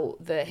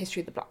about the history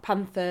of the Black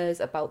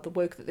Panthers, about the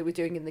work that they were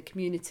doing in the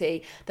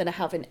community, than I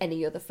have in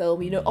any other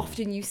film.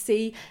 Often you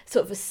see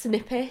sort of a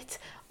snippet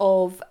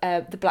of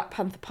the Black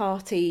Panther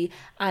Party,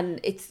 and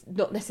it's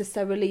not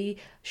necessarily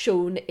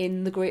shown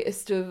in the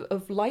greatest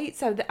of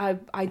lights.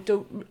 I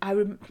don't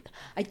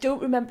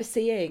remember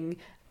seeing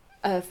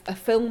a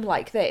film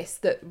like this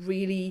that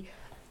really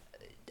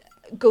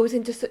goes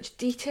into such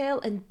detail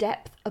and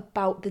depth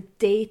about the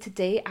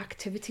day-to-day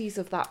activities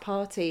of that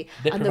party.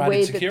 They and provided the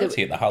way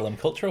security at the Harlem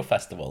Cultural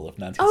Festival of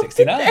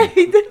 1969. Oh,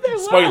 did they?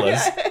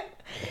 Spoilers.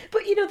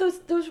 But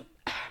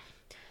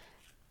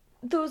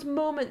those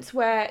moments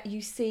where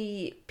you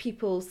see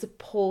people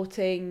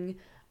supporting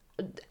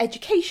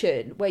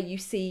education, where you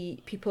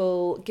see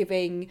people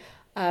giving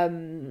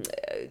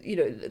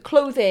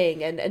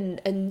clothing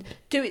and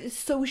do it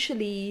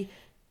socially,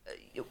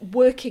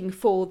 working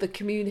for the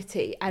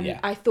community. And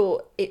I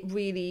thought it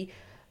really,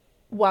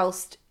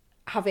 whilst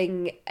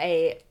having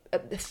a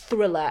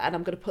thriller, and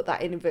I'm going to put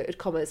that in inverted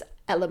commas,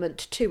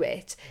 element to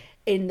it,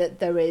 in that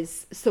there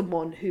is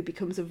someone who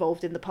becomes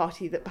involved in the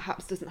party that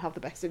perhaps doesn't have the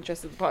best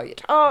interest of the party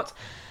at heart.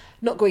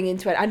 Not going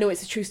into it, I know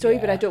it's a true story,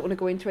 but I don't want to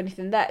go into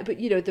anything there. But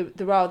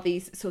there are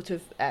these sort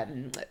of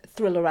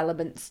thriller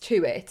elements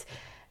to it.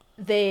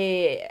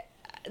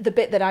 The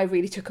bit that I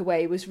really took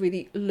away was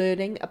really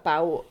learning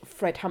about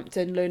Fred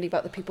Hampton, learning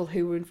about the people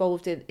who were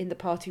involved in the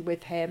party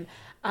with him,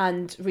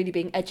 and really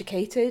being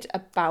educated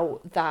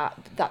about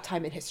that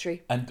time in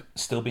history. And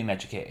still being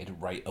educated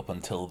right up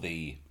until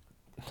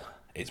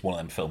it's one of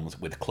them films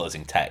with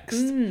closing text.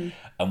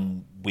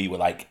 And we were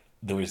like,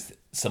 there was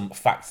some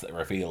facts that are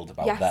revealed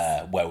about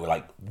there where we're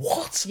like,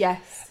 what?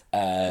 Yes.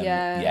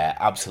 Yeah,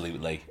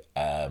 absolutely.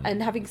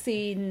 And having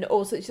seen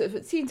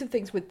seen some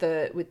things with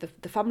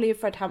the family of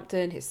Fred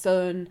Hampton, his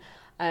son,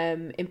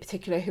 in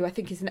particular, who I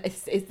think is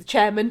the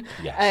chairman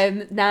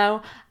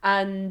now,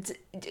 and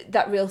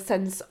that real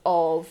sense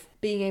of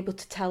being able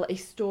to tell a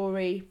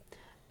story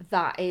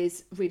that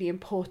is really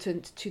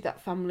important to that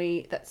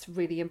family, that's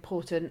really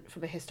important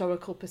from a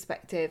historical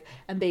perspective,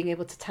 and being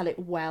able to tell it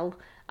well.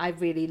 I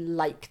really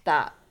like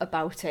that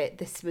about it.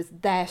 This was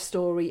their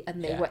story,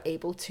 and they were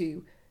able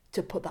to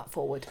put that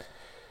forward.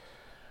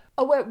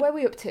 Oh, where are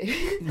we up to?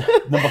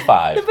 Number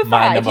 5. Number 5.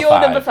 My number You're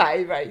 5. number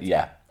 5, right?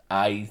 Yeah.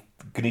 I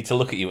need to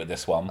look at you at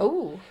this one.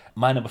 Oh.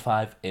 My number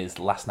 5 is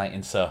Last Night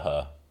in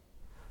Soho.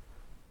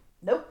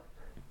 Nope.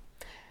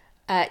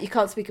 You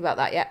can't speak about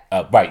that yet.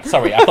 Right,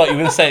 sorry. I thought you were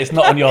going to say it's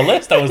not on your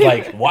list. I was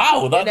like,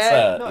 wow,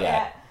 that's... not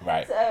yet.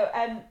 Right.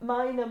 So,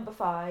 my number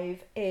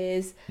 5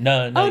 is...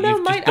 No,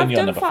 you've just done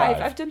your number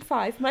 5. I've done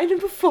 5. My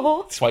number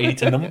 4... That's why you need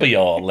to number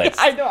your list.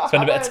 I know.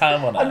 Spend a bit of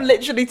time on it. I'm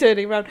literally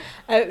turning around.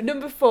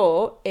 Number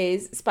 4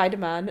 is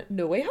Spider-Man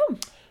No Way Home.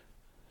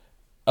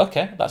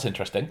 Okay, that's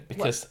interesting,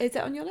 because... Is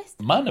it on your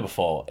list? My number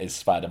 4 is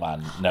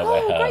Spider-Man No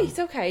Way Home. Oh, great,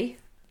 okay.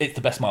 It's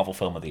the best Marvel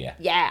film of the year.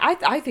 Yeah,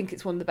 I think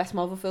it's one of the best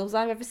Marvel films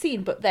I've ever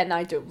seen, but then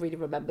I don't really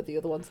remember the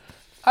other ones.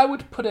 I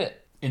would put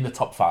it in the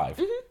top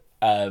 5,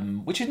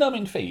 which is no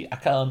mean feat. I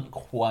can't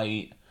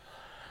quite...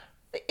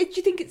 Do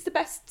you think it's the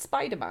best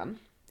Spider-Man?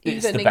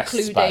 It's the best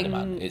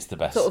Spider-Man. It's the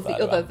best sort of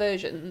Spider-Man. the other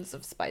versions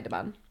of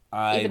Spider-Man.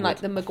 Even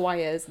like the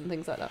Maguires and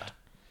things like that.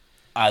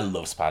 I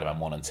love Spider-Man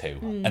 1 and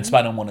 2. And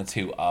Spider-Man 1 and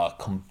 2 are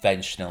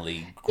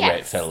conventionally great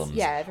Yes, films.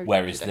 yeah, very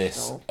whereas this,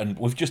 traditional. and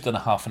we've just done a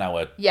half an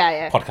hour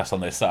Yeah. podcast on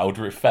this, so I would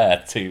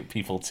refer to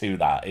people to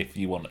that if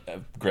you want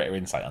a greater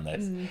insight on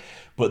this.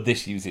 But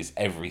this uses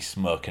every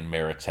smoke and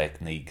mirror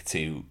technique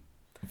to,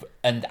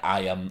 and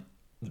I am,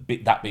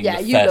 that being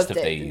the you first loved of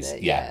it, these.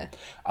 didn't it? Yeah.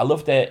 I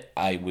loved it.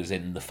 I was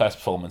in the first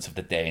performance of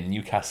the day in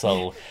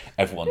Newcastle.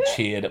 Everyone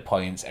cheered at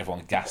points.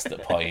 Everyone gasped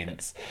at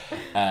points.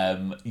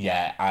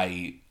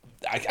 It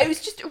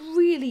was just a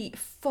really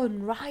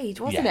fun ride,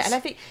 wasn't Yes. it? And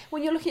I think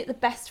when you're looking at the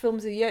best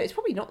films of the year, it's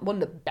probably not one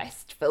of the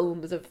best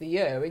films of the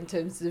year in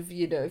terms of,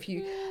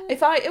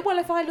 if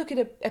I look at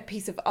a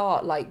piece of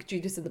art like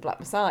Judas and the Black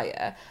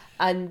Messiah,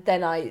 and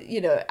then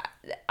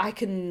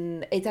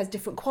it has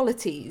different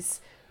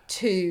qualities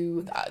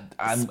to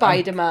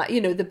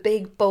Spider-Man, the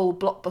big, bold,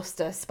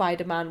 blockbuster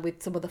Spider-Man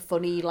with some of the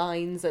funny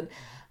lines,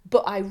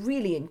 but I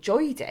really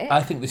enjoyed it.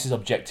 I think this is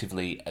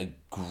objectively a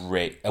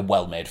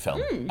well-made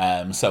film.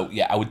 So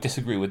yeah, I would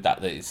disagree with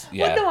that. That is,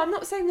 yeah. Well, no, I'm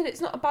not saying that it's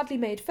not a badly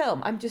made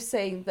film. I'm just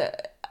saying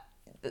that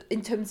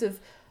in terms of,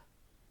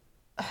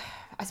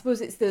 I suppose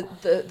it's the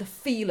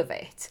feel of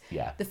it.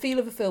 Yeah. The feel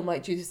of a film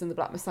like Judas and the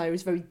Black Messiah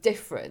is very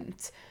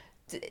different.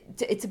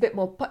 It's a bit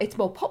more. It's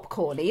more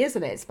popcorny,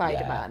 isn't it,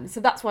 Spider-Man? Yeah. So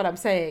that's what I'm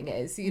saying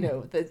is,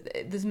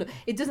 there's no.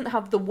 It doesn't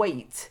have the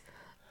weight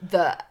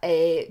that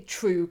a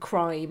true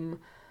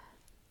crime,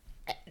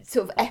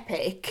 sort of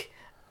epic,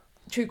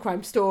 true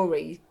crime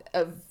story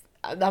of.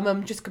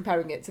 I'm just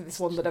comparing it to this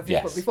one that I've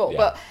just put before,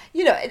 but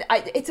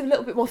it's a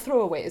little bit more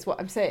throwaway, is what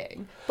I'm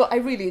saying. But I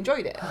really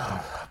enjoyed it.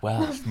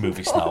 Well,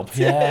 movie snob.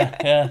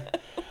 Yeah.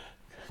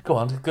 Go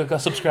on, go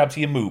subscribe to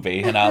your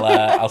movie, and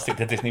I'll stick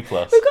to Disney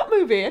Plus. We've got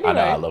movie anyway. I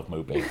know, I love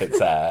movie. It's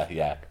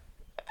yeah.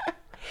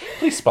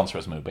 Please sponsor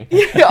us, movie.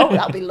 Oh,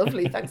 that'd be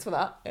lovely. Thanks for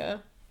that. Yeah.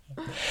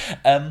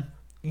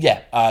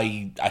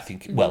 I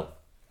think. Well,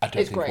 I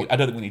don't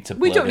think we need to.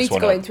 We don't need to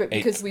go up. into it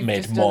because it's we've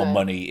made just more done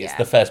money. It's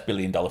the first $1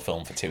 billion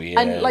film for 2 years.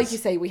 And like you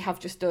say, we have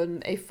just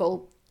done a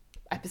full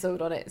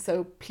episode on it,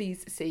 so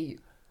please see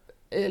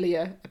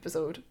earlier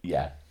episode.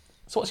 Yeah.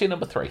 So what's your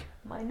number 3?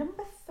 My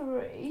number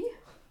 3.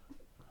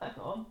 Hang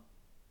on.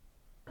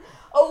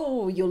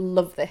 Oh, you'll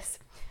love this.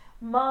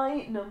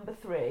 My number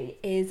 3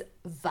 is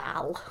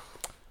Val.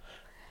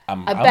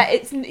 I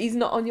bet he's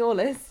not on your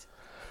list.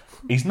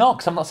 He's not,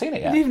 because I've not seen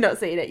it yet. You've not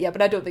seen it yet,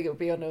 but I don't think it would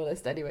be on your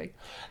list anyway.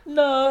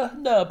 No,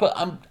 but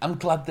I'm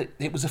glad that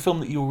it was a film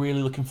that you were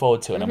really looking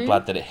forward to, and I'm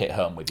glad that it hit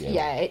home with you.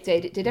 Yeah, it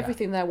did. It did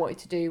everything that I wanted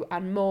to do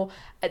and more.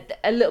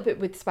 A little bit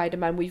with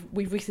Spider-Man.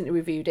 We've recently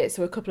reviewed it,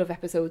 so a couple of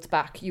episodes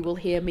back, you will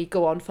hear me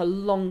go on for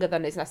longer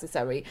than is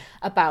necessary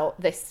about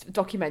this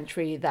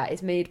documentary that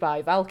is made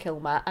by Val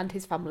Kilmer and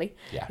his family.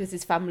 Yeah. Because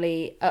his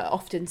family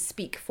often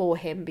speak for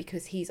him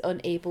because he's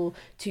unable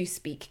to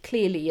speak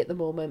clearly at the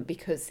moment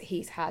because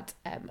he's had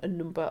a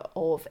number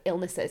of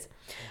illnesses,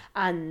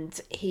 and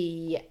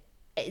he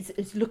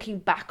is looking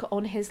back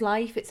on his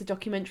life. It's a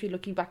documentary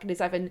looking back on his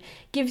life and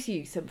gives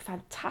you some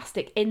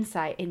fantastic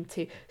insight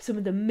into some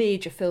of the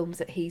major films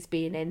that he's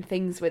been in.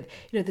 Things with,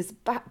 there's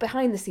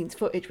behind the scenes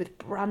footage with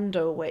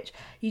Brando, which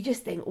you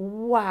just think,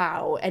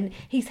 wow. And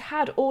he's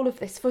had all of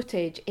this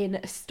footage in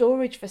a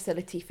storage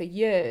facility for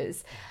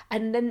years.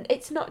 And then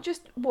it's not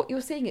just what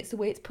you're seeing, it's the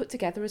way it's put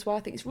together as well.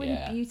 I think it's really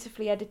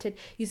beautifully edited.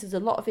 Uses a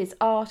lot of his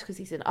art because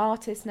he's an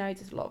artist now. He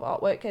does a lot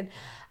of artwork, and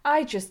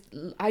I just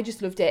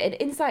loved it. An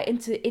insight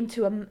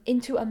into a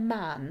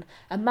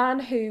man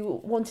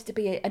who wanted to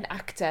be an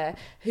actor,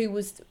 who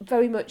was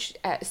very much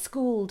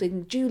schooled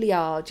in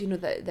Juilliard,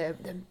 the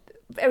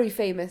very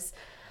famous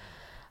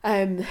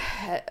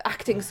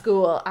acting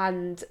school,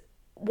 and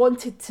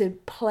wanted to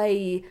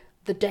play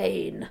the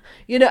Dane,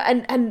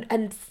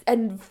 and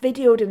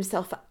videoed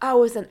himself for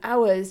hours and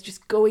hours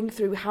just going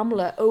through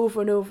Hamlet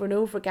over and over and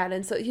over again.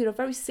 And so, a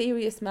very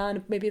serious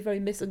man, maybe a very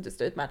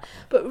misunderstood man,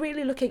 but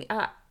really looking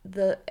at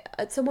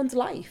someone's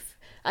life.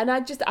 And I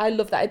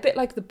love that. A bit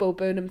like the Bo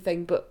Burnham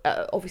thing, but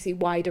obviously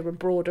wider and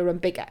broader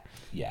and bigger.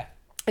 Yeah.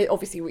 It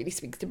obviously really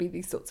speaks to me,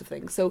 these sorts of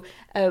things. So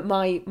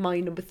my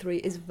number 3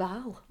 is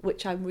Val,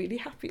 which I'm really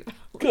happy about.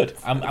 Good.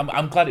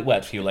 I'm glad it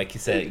worked for you. Like you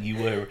said,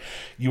 you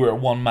were a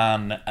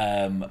one-man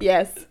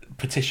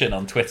petition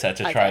on Twitter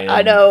to try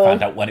and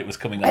find out when it was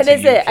coming on. And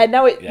is it? And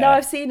now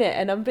I've seen it,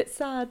 and I'm a bit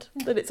sad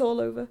that it's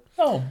all over.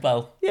 Oh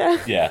well.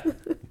 Yeah. Yeah.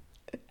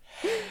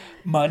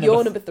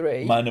 Your number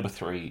 3. My number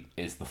 3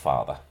 is The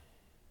Father.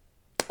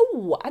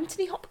 Oh,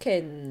 Anthony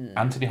Hopkins.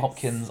 Anthony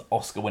Hopkins'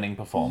 Oscar-winning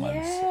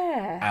performance.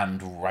 Yeah.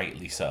 And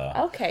rightly so.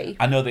 Okay.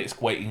 I know that it's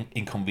quite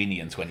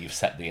inconvenient when you've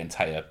set the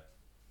entire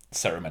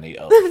ceremony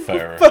up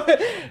for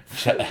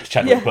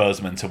Chadwick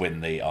Boseman to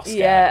win the Oscar.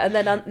 Yeah, and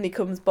then Anthony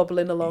comes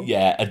bobbling along.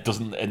 Yeah, it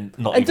doesn't even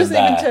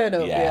turn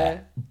up. Yeah.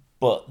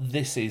 But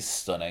this is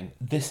stunning.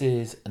 This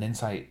is an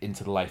insight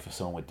into the life of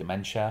someone with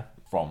dementia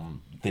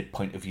from the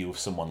point of view of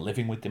someone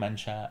living with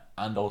dementia,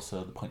 and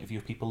also the point of view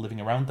of people living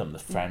around them, the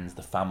friends,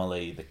 the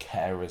family, the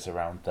carers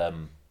around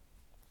them.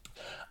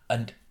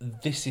 And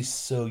this is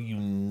so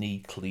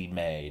uniquely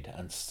made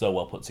and so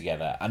well put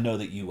together. I know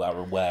that you are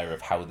aware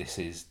of how this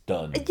is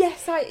done.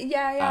 Yes, I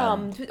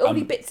am.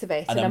 Only bits of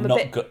it, and I'm a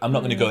not bit. I'm not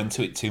going to go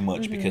into it too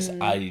much because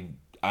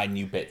I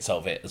knew bits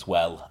of it as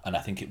well, and I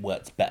think it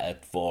works better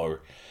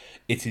for.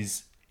 It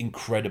is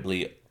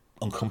incredibly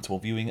uncomfortable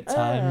viewing at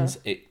times.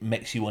 It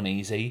makes you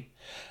uneasy,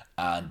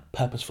 and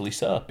purposefully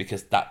so,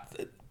 because that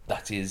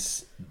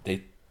is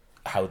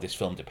how this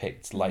film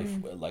depicts life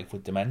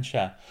with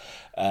dementia.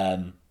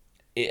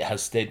 It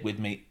has stayed with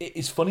me. It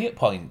is funny at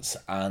points,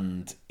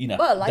 and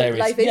Well,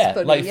 life is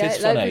funny. Life yeah, is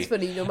funny. Life is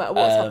funny no matter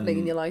what's happening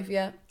in your life.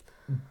 Yeah.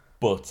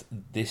 But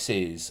this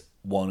is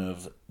one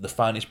of the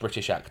finest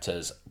British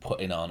actors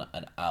putting on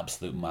an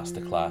absolute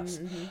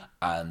masterclass,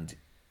 and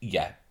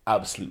yeah,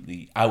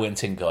 absolutely. I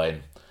went in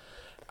going,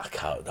 I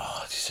can't.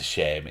 Oh, it's a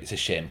shame. It's a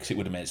shame because it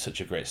would have made such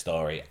a great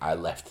story. I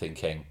left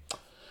thinking,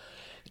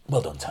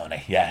 well done,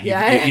 Tony. Yeah.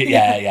 You've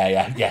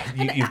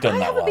done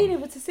that one. I haven't been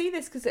able to see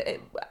this because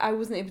I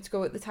wasn't able to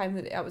go at the time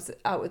that I was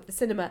out at the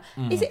cinema.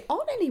 Is it on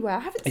anywhere? I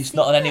haven't. It's seen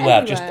not on it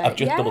anywhere. anywhere. I've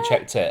just double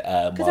checked it.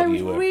 Because I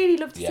would really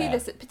love to see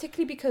this,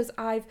 particularly because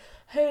I've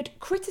heard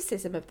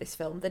criticism of this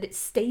film that it's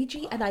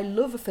stagey, and I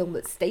love a film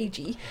that's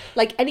stagey.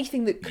 Like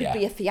anything that could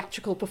be a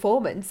theatrical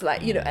performance,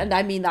 like and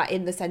I mean that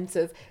in the sense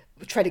of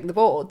treading the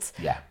boards.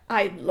 Yeah.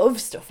 I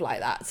love stuff like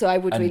that, so I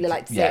would really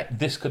like to see it.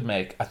 This could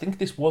make. I think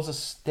this was a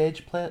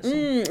stage play at some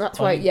point. That's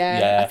right.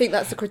 Yeah, I think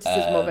that's the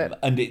criticism of it.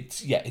 And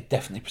it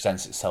definitely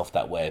presents itself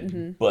that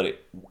way, but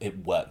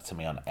it worked to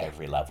me on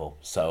every level.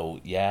 So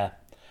yeah,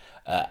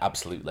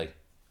 absolutely.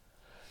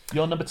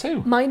 Your number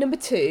 2. My number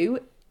 2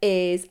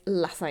 is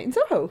Last Night in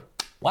Soho.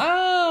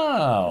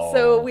 Wow.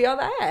 So we are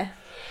there.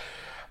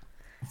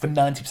 For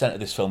 90%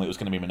 of this film, it was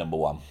going to be my number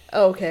 1.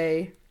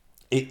 Okay.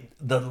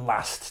 The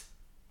last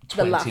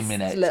 20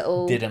 minutes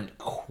didn't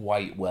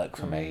quite work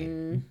for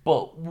me,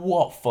 but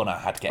what fun I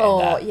had getting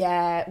there. Oh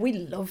yeah, we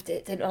loved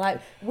it, didn't we?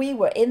 Like, we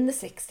were in the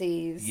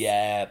 60s.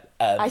 Yeah.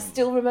 I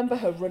still remember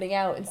her running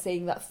out and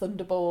seeing that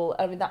Thunderball.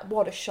 I mean,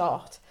 what a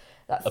shot.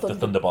 The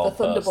Thunderball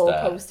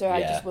poster. Yeah.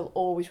 I just will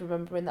always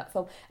remember in that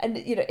film. And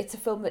it's a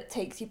film that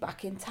takes you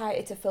back in time.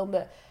 It's a film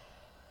that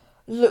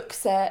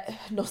looks at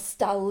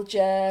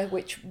nostalgia,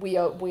 which we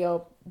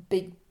are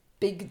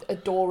big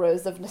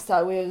adorers of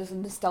nostalgia,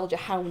 and nostalgia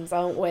hounds,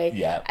 aren't we?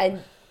 Yeah.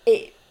 And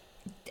it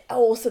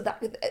also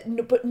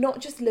but not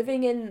just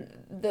living in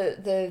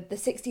the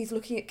 60s,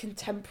 looking at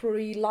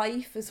contemporary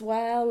life as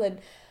well, and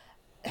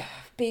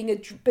being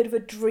a bit of a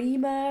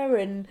dreamer,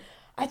 and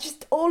I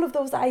just, all of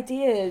those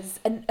ideas,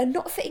 and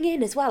not fitting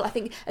in as well. I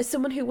think as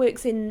someone who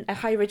works in a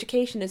higher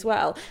education as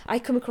well, I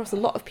come across a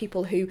lot of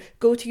people who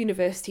go to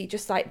university,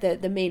 just like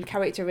the main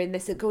character in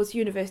this, that goes to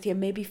university and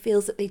maybe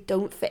feels that they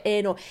don't fit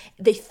in, or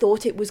they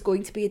thought it was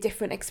going to be a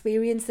different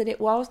experience than it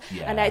was.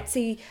 Yeah. And I'd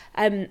see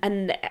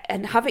and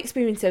have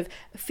experience of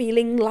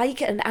feeling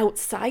like an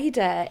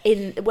outsider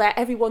in where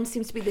everyone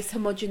seems to be this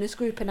homogenous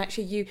group, and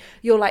actually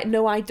you're like,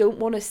 no, I don't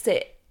want to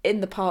sit in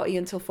the party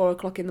until 4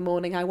 o'clock in the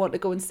morning. I want to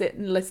go and sit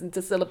and listen to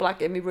Cilla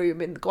Black in my room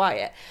in the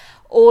quiet.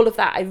 All of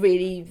that, I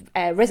really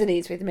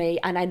resonates with me,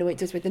 and I know it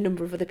does with a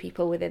number of other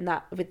people within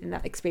that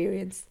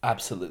experience.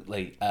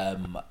 Absolutely.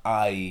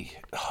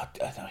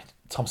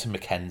 Thompson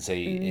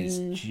McKenzie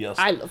is just,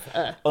 I love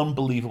her,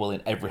 unbelievable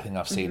in everything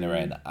I've seen her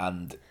in,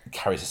 and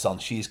carries us on.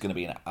 She's going to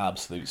be an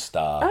absolute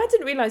star. I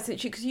didn't realise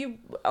that because you,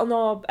 on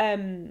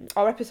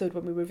our episode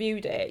when we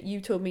reviewed it,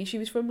 you told me she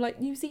was from like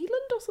New Zealand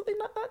or something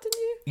like that, didn't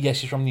you? Yeah,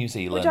 she's from New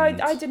Zealand.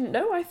 Which I didn't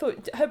know. I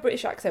thought her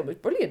British accent was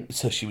brilliant.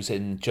 So she was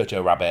in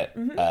Jojo Rabbit,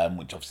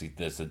 which obviously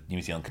there's a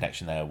New Zealand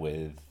connection there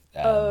with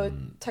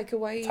Taika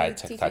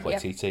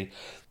Waititi.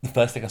 The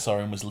first thing I saw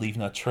her in was Leave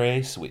No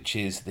Trace, which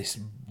is this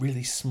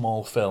really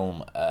small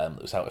film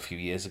that was out a few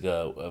years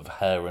ago of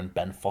her and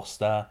Ben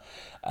Foster,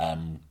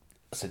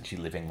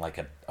 essentially living like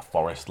a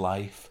forest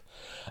life,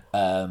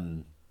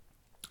 and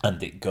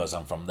it goes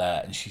on from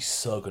there. And she's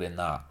so good in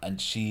that, and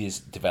she is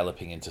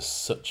developing into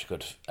such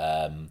good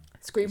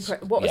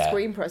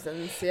screen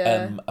presence.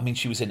 Yeah. I mean,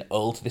 she was in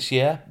Old this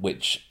year,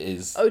 which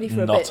is only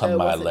for not a bit, on though,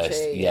 my wasn't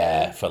list. she?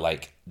 Yeah, for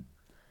like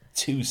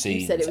 2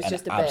 scenes. You said it was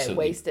just a bit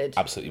wasted.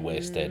 Absolutely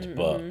wasted.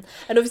 But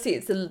and obviously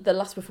it's the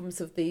last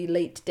performance of the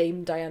late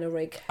Dame Diana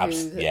Rigg, who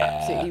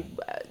absolutely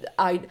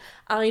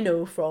I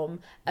know from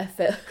a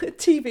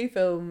TV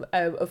film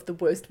of The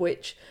Worst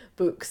Witch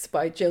books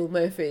by Jill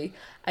Murphy,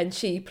 and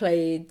she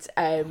played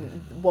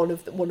one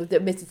of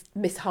the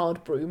Miss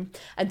Hardbroom,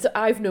 and so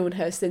I've known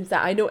her since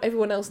that. I know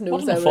everyone else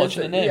knows her. What an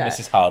unfortunate name,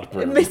 Mrs.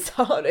 Hardbroom. It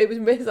was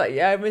Miss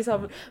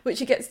Hardbroom, but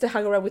she gets to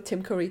hang around with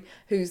Tim Curry,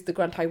 who's the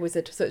Grand High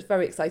Wizard, so it's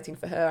very exciting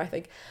for her, I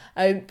think.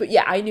 But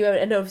yeah, I knew her,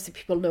 and obviously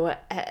people know her,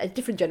 a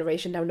different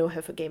generation now know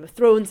her for Game of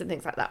Thrones and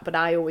things like that, but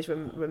I always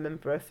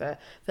remember her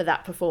for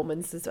that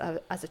performance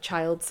as a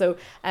child. So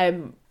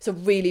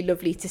really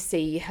lovely to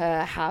see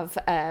her have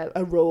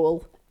a role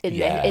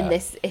in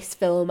this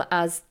film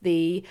as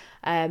the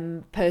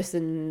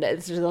person,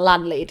 sort of the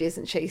landlady,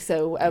 isn't she?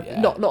 So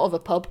not of a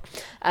pub,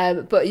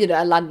 but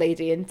a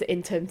landlady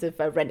in terms of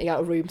renting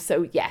out a room.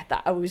 So yeah,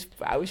 that I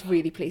was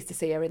really pleased to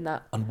see her in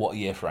that. And what a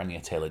year for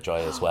Anya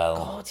Taylor-Joy as well.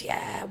 God,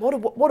 yeah, what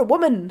a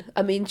woman!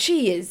 I mean,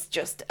 she is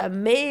just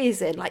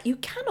amazing. Like, you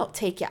cannot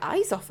take your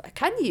eyes off her,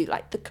 can you?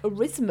 Like, the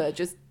charisma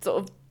just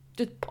sort of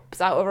just pops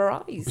out of her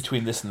eyes.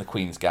 Between this and The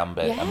Queen's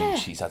Gambit, I mean,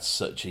 she's had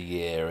such a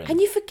year. And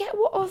you forget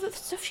what other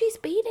stuff she's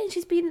been in.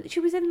 She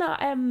was in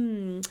that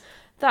M.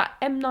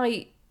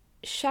 Night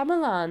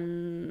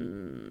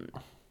Shyamalan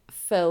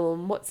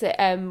film. What's it?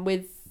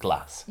 With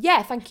Glass.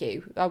 Yeah, thank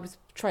you. I was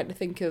trying to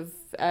think of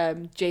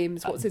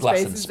James. What's his Glass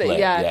face? and Split.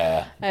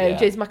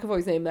 James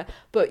McAvoy's name there.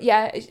 But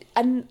yeah,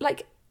 and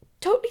like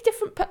totally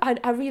different.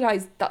 I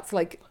realised that's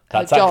like her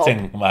that's job.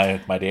 acting,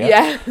 my dear.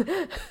 Yeah,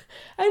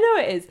 I know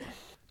it is.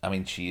 I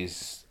mean,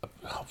 she's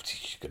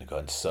going to go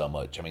into so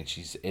much. I mean,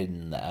 she's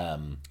in...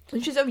 and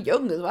she's so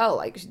young as well.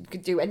 Like, she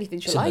could do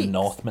anything she likes. She's in The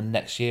Northman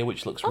next year,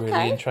 which looks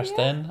really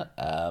interesting.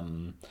 Yeah.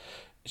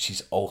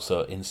 She's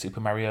also in Super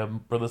Mario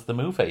Brothers the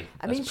movie.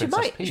 I mean, she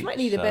might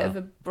need a bit of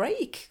a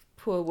break.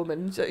 Poor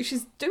woman. So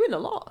she's doing a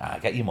lot.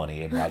 Get your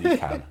money in while you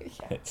can.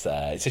 It's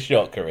a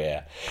short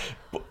career.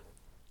 But...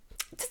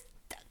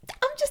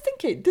 I'm just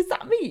thinking, does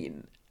that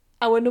mean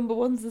our number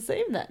one's the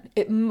same then?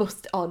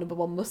 Our number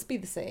one must be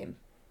the same.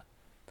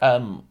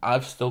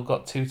 I've still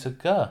got 2 to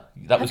go.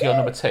 That was your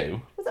number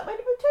 2. Was that my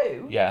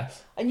number 2?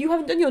 Yes. And you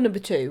haven't done your number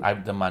 2?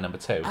 I've done my number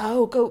 2.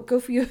 Oh, go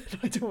for your...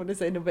 I don't want to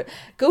say number...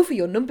 Go for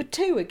your number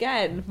 2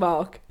 again,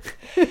 Mark.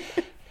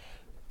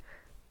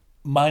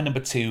 My number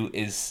 2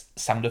 is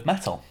Sound of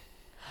Metal.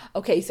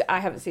 Okay, so I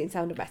haven't seen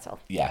Sound of Metal.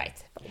 Yeah.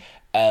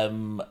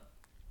 Right.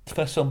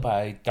 First film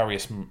by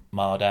Darius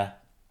Marder,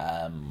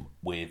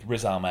 with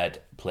Riz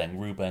Ahmed playing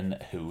Ruben,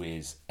 who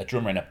is a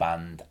drummer in a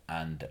band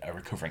and a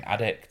recovering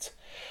addict.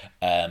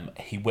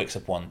 He wakes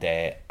up one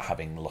day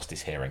having lost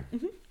his hearing.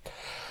 Mm-hmm.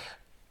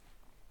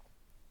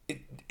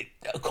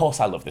 Of course,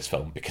 I love this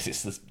film because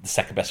it's the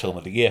second best film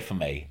of the year for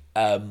me.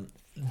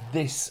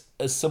 This,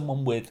 as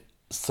someone with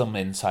some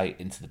insight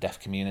into the deaf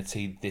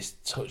community, this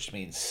touched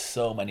me in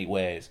so many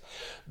ways.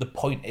 The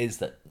point is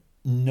that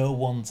no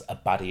one's a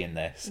baddie in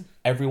this.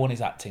 Everyone is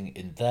acting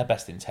in their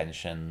best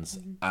intentions,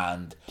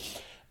 and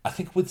I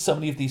think with so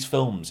many of these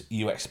films,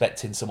 you're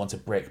expecting someone to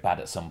break bad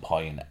at some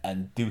point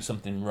and do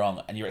something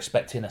wrong, and you're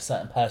expecting a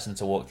certain person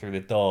to walk through the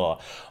door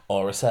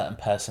or a certain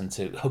person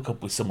to hook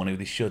up with someone who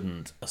they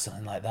shouldn't or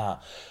something like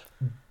that.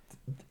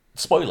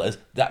 Spoilers,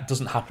 that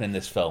doesn't happen in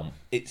this film.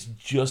 It's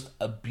just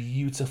a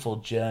beautiful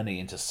journey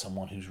into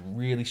someone who's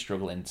really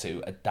struggling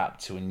to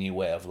adapt to a new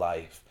way of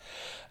life.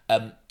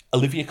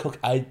 Olivia Cooke,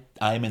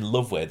 I'm in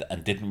love with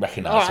and didn't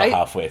recognise her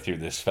halfway through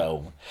this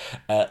film.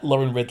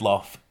 Lauren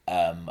Ridloff,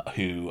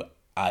 who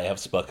I have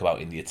spoke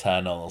about in The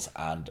Eternals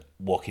and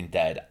Walking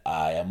Dead,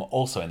 I am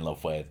also in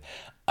love with,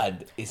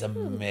 and is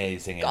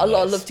amazing. Got a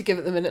lot of love to give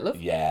at the minute, love.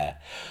 Yeah.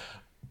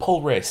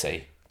 Paul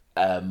Racy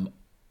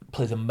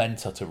plays a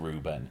mentor to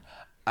Ruben,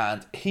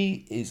 and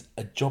he is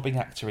a jobbing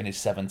actor in his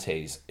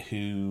 70s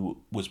who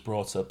was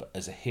brought up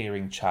as a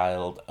hearing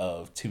child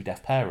of 2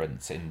 deaf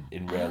parents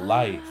in real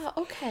life.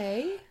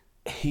 Okay.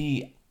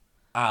 He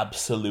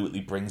absolutely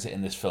brings it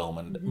in this film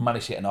and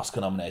managed to get an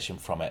Oscar nomination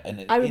from it.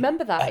 And I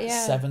remember that, at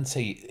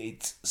 70,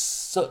 it's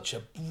such a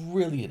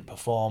brilliant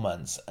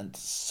performance and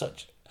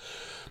such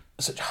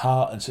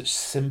heart and such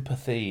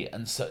sympathy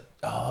and such...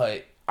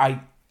 I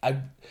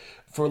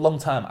for a long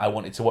time, I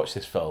wanted to watch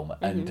this film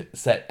and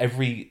set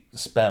every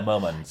spare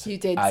moment. You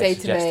did say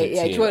to me,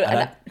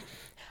 yeah.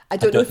 I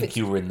don't know if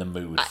you were in the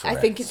mood for it. I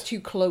think it's too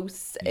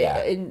close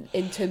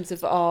in terms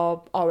of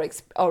our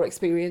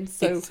experience.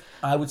 So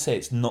I would say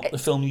it's not the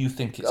film you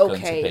think it's going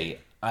to be.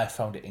 I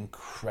found it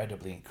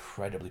incredibly,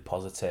 incredibly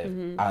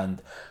positive,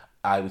 and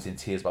I was in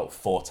tears about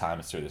 4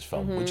 times through this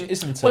film, which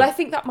isn't. Well, I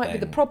think that might be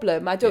the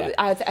problem. I don't. Yeah.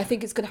 I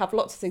think it's going to have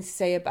lots of things to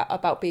say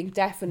about being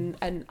deaf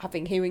and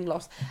having hearing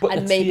loss, but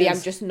and maybe tears,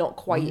 I'm just not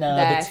quite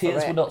there. No, the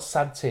tears were not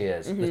sad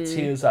tears. The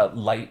tears are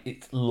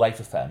it's life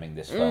affirming.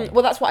 This film.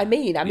 Well, that's what I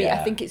mean.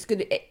 I think it's going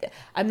to.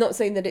 I'm not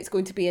saying that it's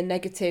going to be a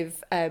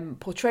negative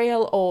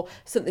portrayal or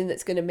something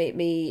that's going to make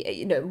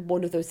me,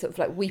 one of those sort of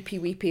like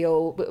weepy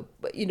or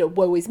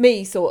woe is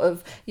me sort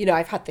of.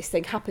 I've had this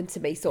thing happen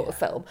to me sort of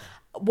film.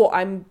 What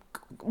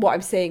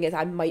I'm saying is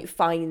I might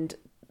find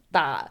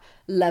that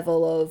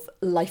level of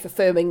life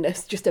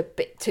affirmingness just a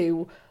bit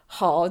too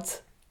hard.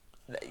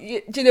 Do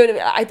you know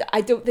what I mean?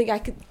 I don't think I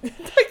could.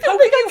 How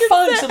can you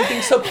find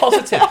something so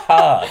positive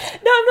hard?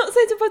 No, I'm not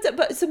saying so positive,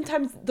 but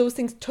sometimes those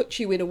things touch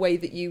you in a way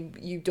that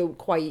you don't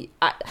quite.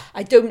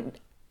 I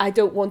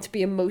don't want to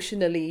be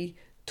emotionally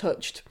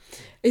touched.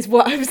 Is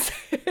what I'm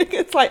saying.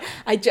 It's like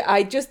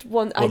I just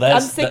want. Well,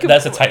 there's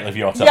a title of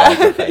your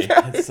autobiography.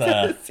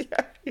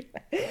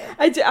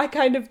 I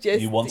kind of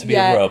just... You want to be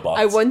a robot.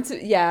 I want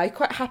to... Yeah, I'm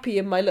quite happy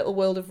in my little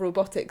world of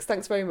robotics.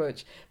 Thanks very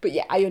much. But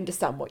yeah, I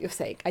understand what you're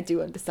saying. I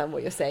do understand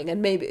what you're saying.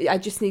 And maybe I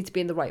just need to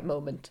be in the right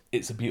moment.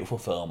 It's a beautiful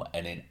film,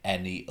 and in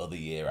any other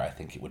year, I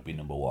think it would be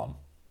number 1.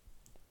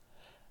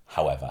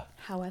 However,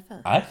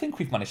 However, I think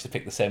we've managed to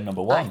pick the same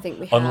number one. I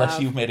think we Unless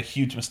have. you've made a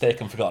huge mistake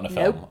and forgotten a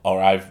film, Nope.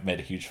 or I've made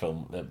a huge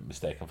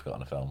mistake and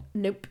forgotten a film.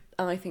 nope.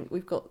 I think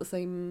we've got the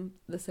same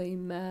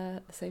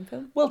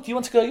film. Well, do you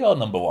want to go your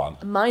number one?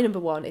 My number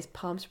one is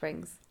Palm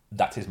Springs.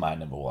 That is my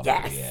number one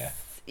of the year.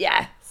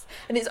 Yes.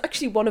 And it's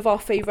actually one of my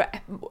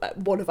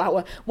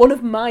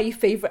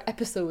favourite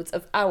episodes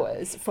of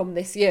ours from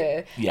this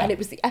year. Yeah. And it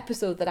was the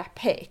episode that I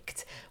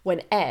picked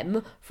when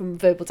Em from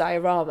Verbal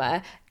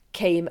Diorama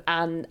came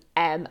and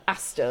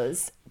asked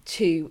us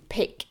to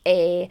pick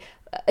an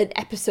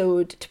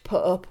episode to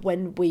put up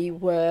when we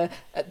were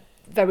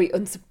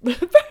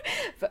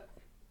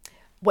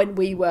when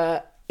we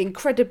were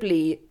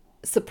incredibly,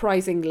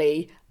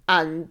 surprisingly,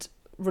 and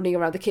running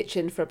around the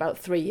kitchen for about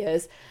 3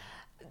 years,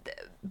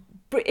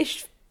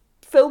 British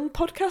Film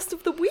Podcast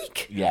of the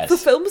Week. Yes. For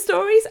film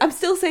stories. I'm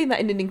still saying that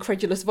in an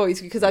incredulous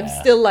voice because I'm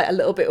still like a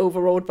little bit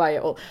overawed by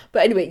it all.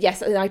 But anyway,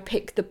 yes, and I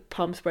picked the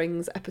Palm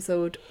Springs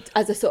episode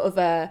as a sort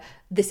of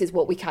this is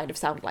what we kind of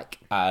sound like.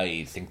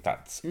 I think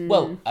that's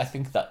well. I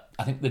think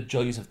the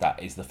joys of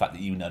that is the fact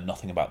that you know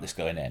nothing about this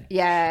going in.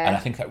 Yeah. And I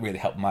think that really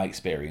helped my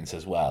experience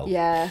as well.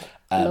 Yeah.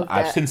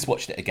 I've since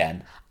watched it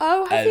again.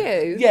 Oh, have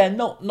you? Yeah,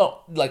 not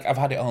like I've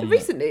had it on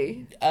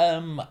Recently?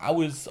 I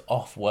was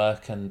off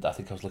work and I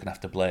think I was looking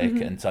after Blake,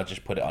 Mm-hmm. and so I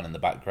just put it on in the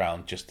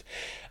background,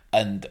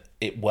 and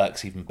it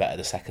works even better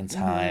the second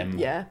time.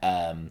 Yeah.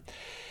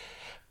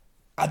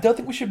 I don't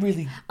think we should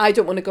really, I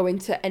don't want to go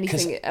into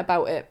anything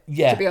about it,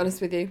 Yeah. to be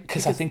honest with you.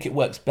 because I think it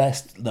works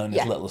best knowing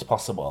Yeah. as little as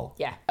possible.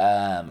 Yeah.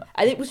 Um,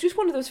 And it was just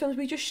one of those films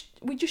we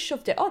just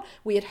shoved it on.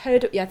 We had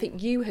heard it. Yeah, I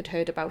think you had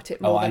heard about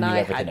it more I than knew I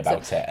everything had.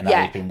 about it, and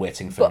yeah. I've been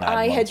waiting for 9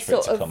 months for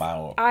it to come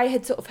out. I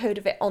had sort of heard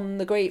of it on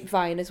the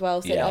grapevine as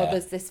well, saying, Yeah. "Oh,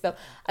 there's this film."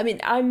 I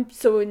mean, I'm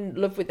so in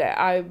love with it.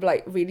 I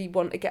like really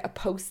want to get a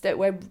poster.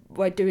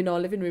 We're doing our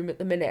living room at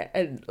the minute,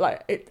 and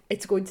like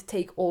it's going to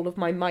take all of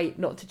my might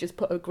not to just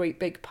put a great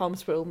big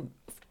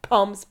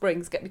Palm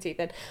Springs, get my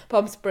teeth in,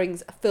 Palm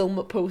Springs film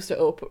poster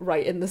up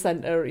right in the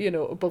centre,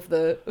 above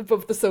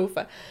the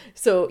sofa.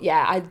 So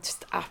yeah, I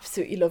just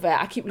absolutely love it.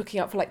 I keep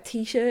looking out for like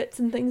t-shirts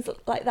and things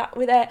like that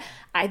with it.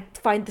 I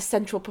find the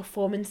central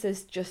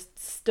performances just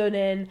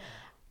stunning,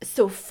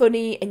 so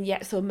funny and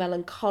yet so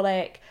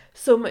melancholic,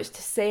 so much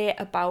to say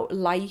about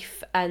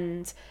life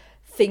and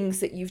things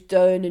that you've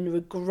done and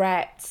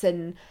regrets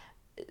and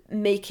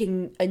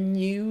making a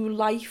new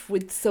life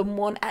with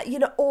someone,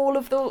 all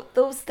of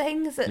those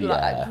things that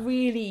like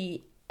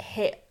really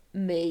hit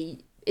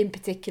me in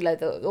particular.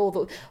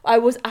 I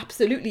was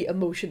absolutely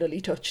emotionally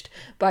touched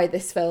by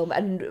this film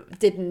and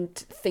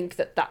didn't think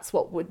that that's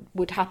what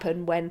would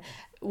happen when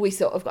we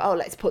sort of go,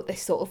 let's put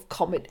this sort of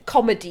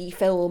comedy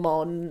film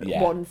on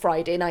one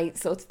Friday night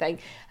sort of thing.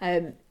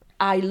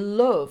 I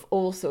love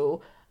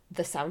also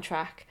the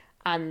soundtrack,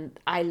 and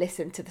I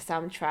listen to the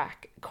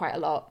soundtrack quite a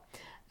lot.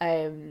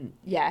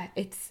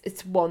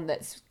 It's one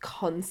that's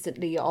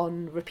constantly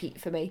on repeat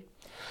for me.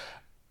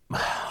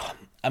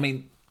 I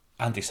mean,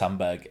 Andy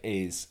Samberg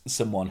is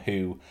someone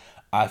who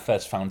I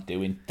first found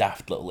doing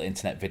daft little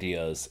internet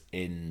videos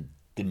in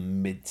the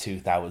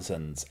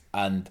mid-2000s,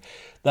 and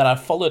then I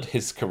followed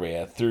his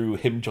career through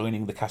him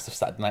joining the cast of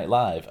Saturday Night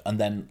Live and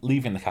then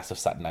leaving the cast of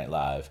Saturday Night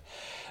Live.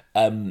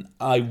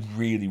 I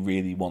really,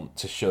 really want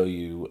to show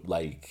you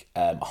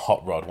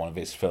Hot Rod, one of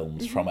his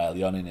films from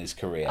early on in his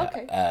career.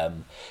 Okay.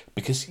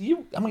 Because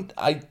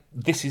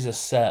this is a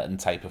certain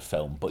type of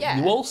film, but Yeah.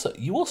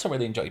 you also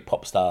really enjoy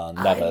Popstar,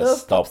 I Never love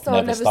Stop, Popstar,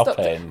 Never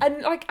Stopping.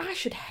 And I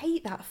should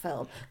hate that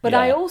film, but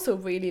Yeah. I also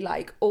really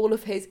like all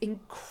of his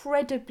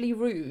incredibly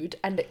rude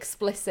and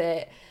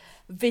explicit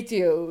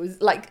videos.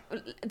 Like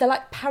they're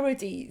like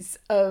parodies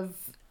of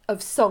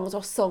songs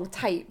or song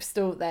types,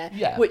 don't they?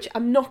 Yeah. Which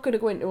I'm not going to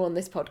go into on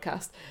this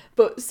podcast,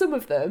 but some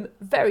of them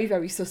very,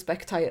 very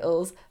suspect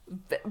titles,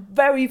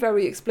 very,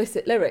 very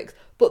explicit lyrics,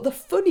 but the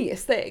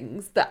funniest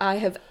things that I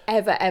have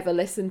ever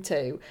listened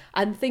to,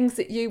 and things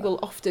that you will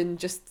often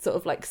just sort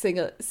of like sing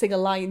a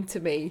line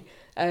to me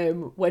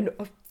when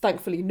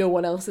thankfully no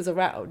one else is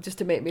around, just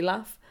to make me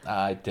laugh.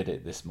 I did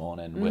it this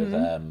morning with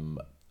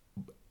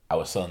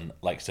our son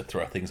likes to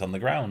throw things on the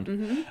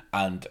ground,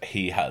 and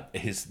he had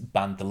his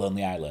band The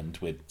Lonely Island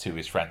with two of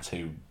his friends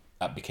who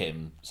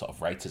became sort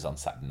of writers on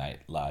Saturday Night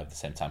Live the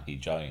same time he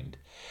joined,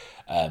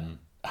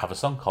 have a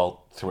song called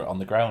Throw It on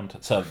the Ground.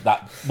 So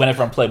that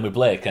whenever I'm playing with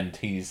Blake and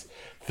he's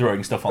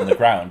throwing stuff on the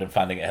ground and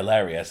finding it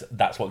hilarious,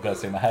 that's what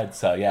goes through my head.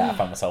 So yeah, I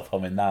found myself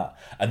humming that,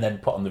 and then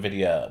put on the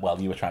video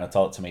while you were trying to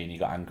talk to me and you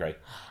got angry.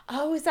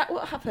 Oh, is that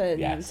what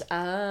happened? Yes.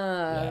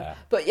 Yeah.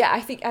 But yeah,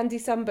 I think Andy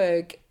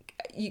Samberg,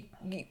 you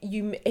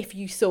if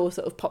you saw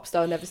sort of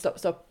Popstar, Never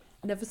Stop,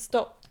 Never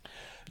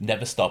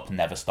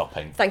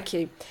Stopping. Thank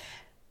you.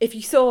 If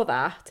you saw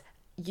that,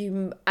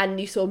 you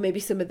saw maybe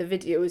some of the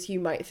videos, you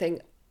might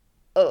think,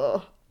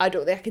 oh, I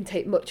don't think I can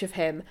take much of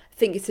him. I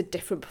think it's a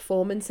different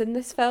performance in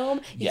this film.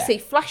 You Yeah. see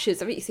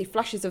flashes. I think you see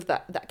flashes of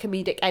that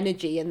comedic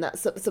energy and that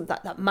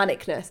that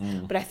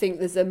manicness. But I think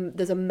there's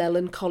a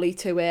melancholy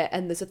to it,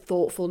 and there's a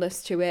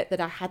thoughtfulness to it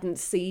that I hadn't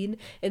seen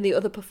in the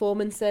other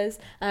performances.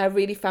 And I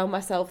really found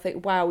myself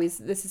think, wow,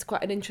 this is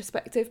quite an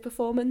introspective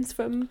performance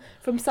from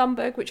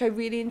Sandberg, which I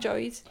really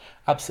enjoyed.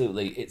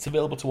 Absolutely. It's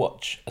available to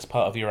watch as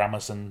part of your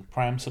Amazon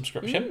Prime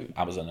subscription.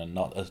 Amazon are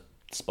not a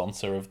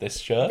sponsor of this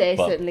show. They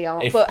certainly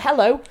aren't. But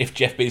hello. If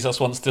Jeff Bezos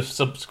wants to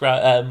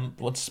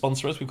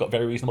sponsor us, we've got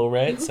very reasonable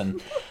rates,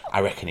 and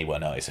I reckon he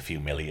won't notice a few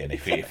million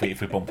if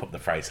we bump up the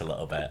price a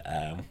little bit.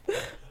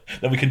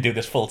 Then we can do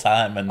this full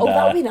time. And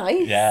that would be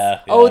nice.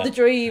 Yeah. Oh, the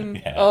dream.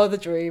 Yeah. Oh, the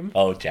dream.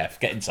 Oh, Jeff,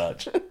 get in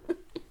touch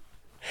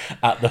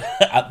at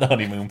the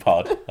Honeymoon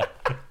Pod.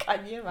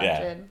 Can you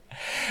imagine?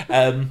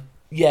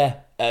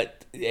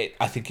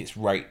 I think it's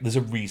right. There's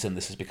a reason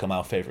this has become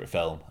our favourite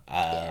film.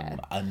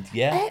 And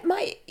yeah. It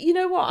might, you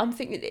know what, I'm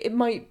thinking it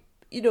might,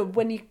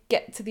 when you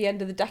get to the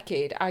end of the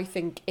decade, I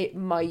think it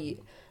might,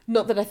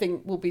 not that I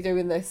think we'll be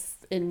doing this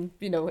in,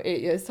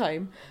 8 years'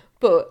 time,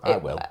 but... I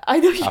will. I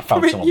know you I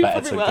found someone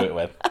better to will. do it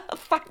with.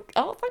 Thanks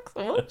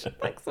so much.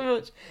 Thanks so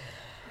much.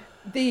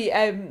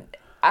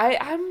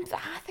 I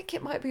think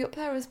it might be up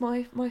there as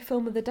my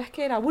film of the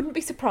decade. I wouldn't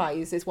be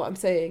surprised, is what I'm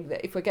saying,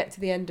 that if we get to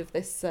the end of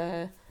this...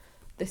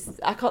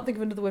 I can't think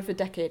of another word for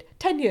decade.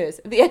 10 years.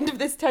 At the end of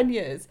this 10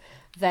 years,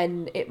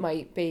 then it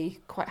might be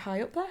quite high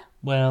up there.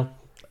 Well,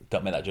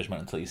 don't make that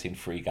judgment until you've seen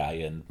Free Guy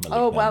and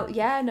Malignant. Oh, well,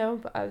 yeah, no,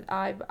 but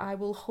I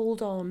will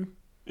hold on.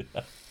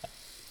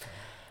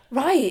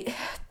 Right.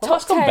 Well,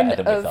 Top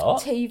 10 of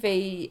thought.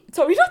 TV.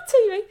 Sorry, not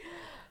TV.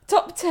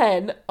 Top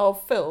 10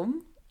 of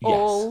film. Yes.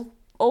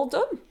 All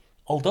done.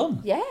 All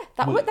done. Yeah,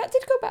 that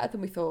did go better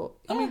than we thought.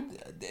 Yeah. I mean,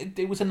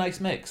 it was a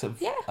nice mix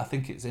of... Yeah. I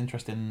think it's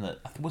interesting that...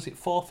 Was it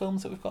 4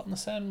 films that we've got on the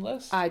same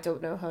list? I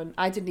don't know, hon.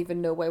 I didn't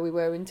even know where we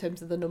were in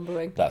terms of the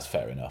numbering. That's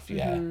fair enough,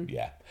 yeah,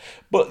 yeah.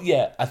 But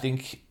yeah, I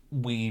think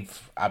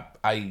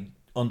I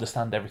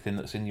understand everything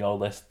that's in your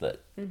list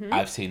that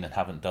I've seen and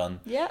haven't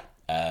done. Yeah.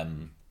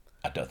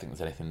 I don't think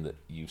there's anything that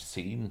you've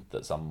seen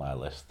that's on my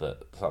list so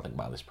I think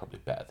my list is probably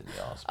better than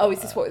yours. Oh, is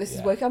this what this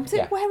is working? I'm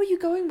saying, where are you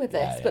going with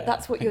this? Yeah, but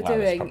that's what I you're think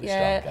mine is doing. probably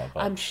Yeah, stronger, but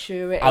I'm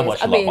sure it is. I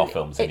watch a lot more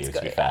films than you,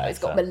 to be fair. It's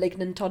got so.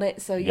 Malignant on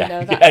it, so Yeah,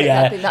 I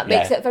think that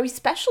makes yeah. it a very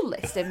special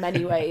list in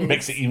many ways.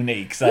 Makes it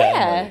unique.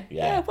 Certainly.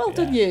 Yeah, well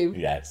done you.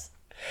 Yes.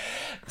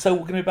 So we're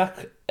going to be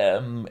back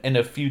in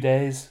a few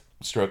days.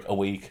 Stroke a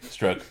week,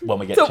 stroke when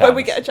we get a chance. When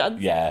we get a chance.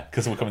 Yeah,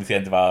 because we're coming to the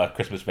end of our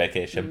Christmas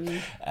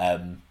vacation.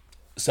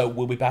 So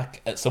we'll be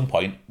back at some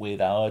point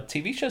with our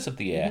TV shows of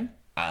the year.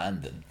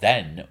 And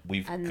then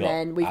we've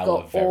got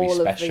our very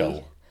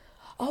special...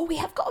 Oh, we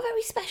have got a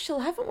very special,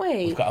 haven't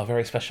we? We've got a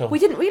very special... We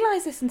didn't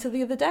realise this until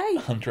the other day.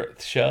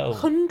 100th show.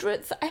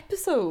 100th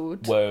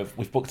episode. Where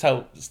we've booked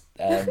out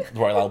the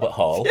Royal Albert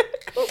Hall. Yeah,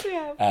 of course we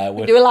have.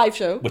 We do a live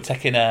show. We're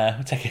taking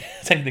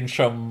things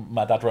from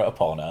My Dad Wrote a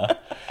Porno.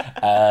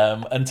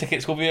 And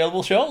tickets will be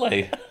available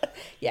shortly.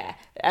 Yeah.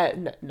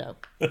 No.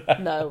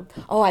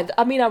 Oh,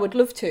 I mean, I would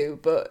love to,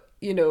 but...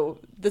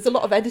 there's a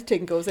lot of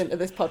editing goes into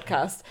this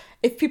podcast.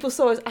 If people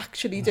saw us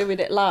actually doing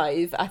it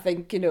live, I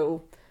think,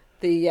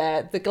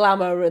 the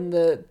glamour and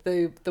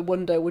the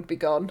wonder would be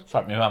gone. It's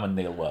like my mum and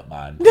Neil weren't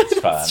mine. It's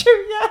fine. That's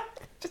true, yeah.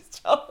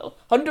 Just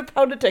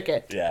 £100 a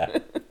ticket. Yeah.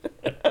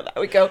 There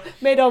we go.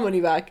 Made our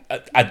money back.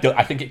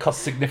 I think it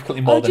costs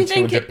significantly more than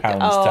 £200 to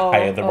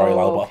hire the Royal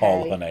Albert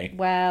Hall, honey.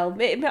 Well,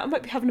 I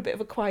might be having a bit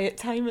of a quiet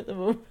time at the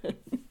moment.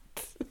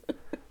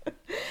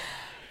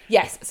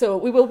 Yes, so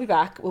we will be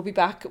back. We'll be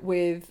back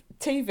with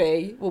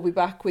TV. We're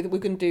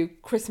going to do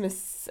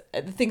Christmas,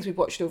 the things we've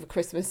watched over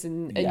Christmas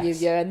and New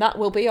Year, and that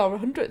will be our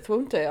 100th,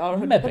 won't it? Our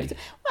 100th Maybe. episode.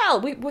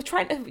 Well, we're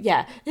trying to,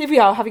 here we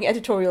are having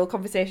editorial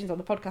conversations on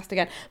the podcast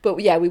again. But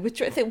yeah, we were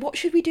trying to think, what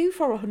should we do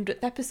for our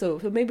 100th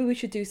episode? So maybe we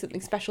should do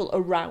something special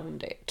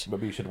around it.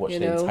 Maybe you should watch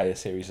the entire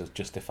series of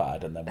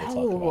Justified and then we'll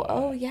talk about it.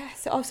 Oh,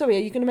 yes. Oh, sorry,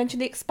 are you going to mention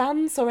The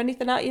Expanse or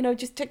anything like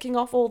just ticking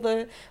off all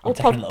the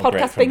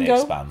podcast bingo?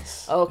 The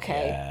Expanse.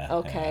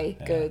 Okay,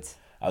 good.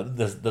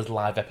 There's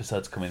live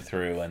episodes coming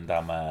through, and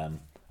I'm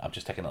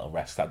just taking a little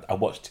rest. I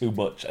watched too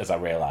much, as I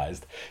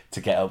realised,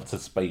 to get up to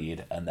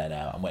speed, and then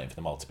I'm waiting for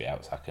them all to be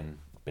out so I can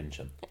binge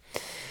them.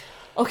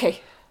 Okay,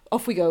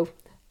 off we go.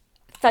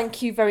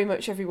 Thank you very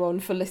much,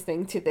 everyone, for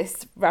listening to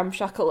this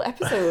ramshackle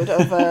episode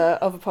of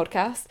a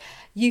podcast.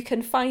 You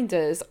can find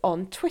us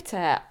on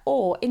Twitter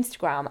or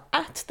Instagram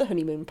at The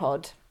Honeymoon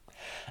Pod.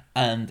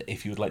 And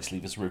if you would like to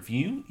leave us a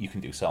review, you can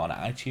do so on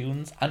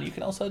iTunes, and you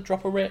can also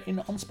drop a rating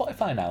on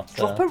Spotify now.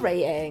 So drop a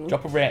rating.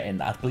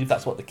 I believe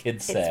that's what the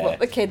kids say. It's what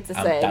the kids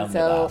are saying.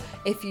 So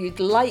if you'd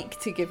like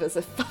to give us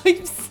a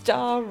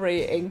 5-star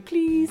rating,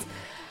 please,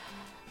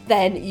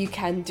 then you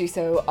can do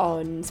so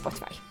on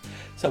Spotify.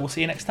 So we'll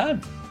see you next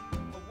time. I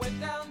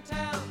went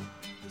downtown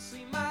to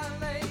see my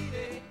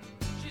lady.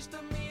 She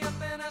stood me up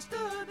and I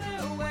stood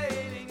there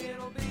waiting.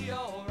 It'll be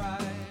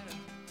alright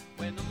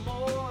when the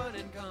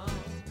morning comes.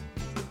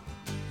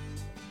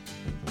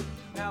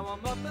 Now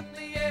I'm up in the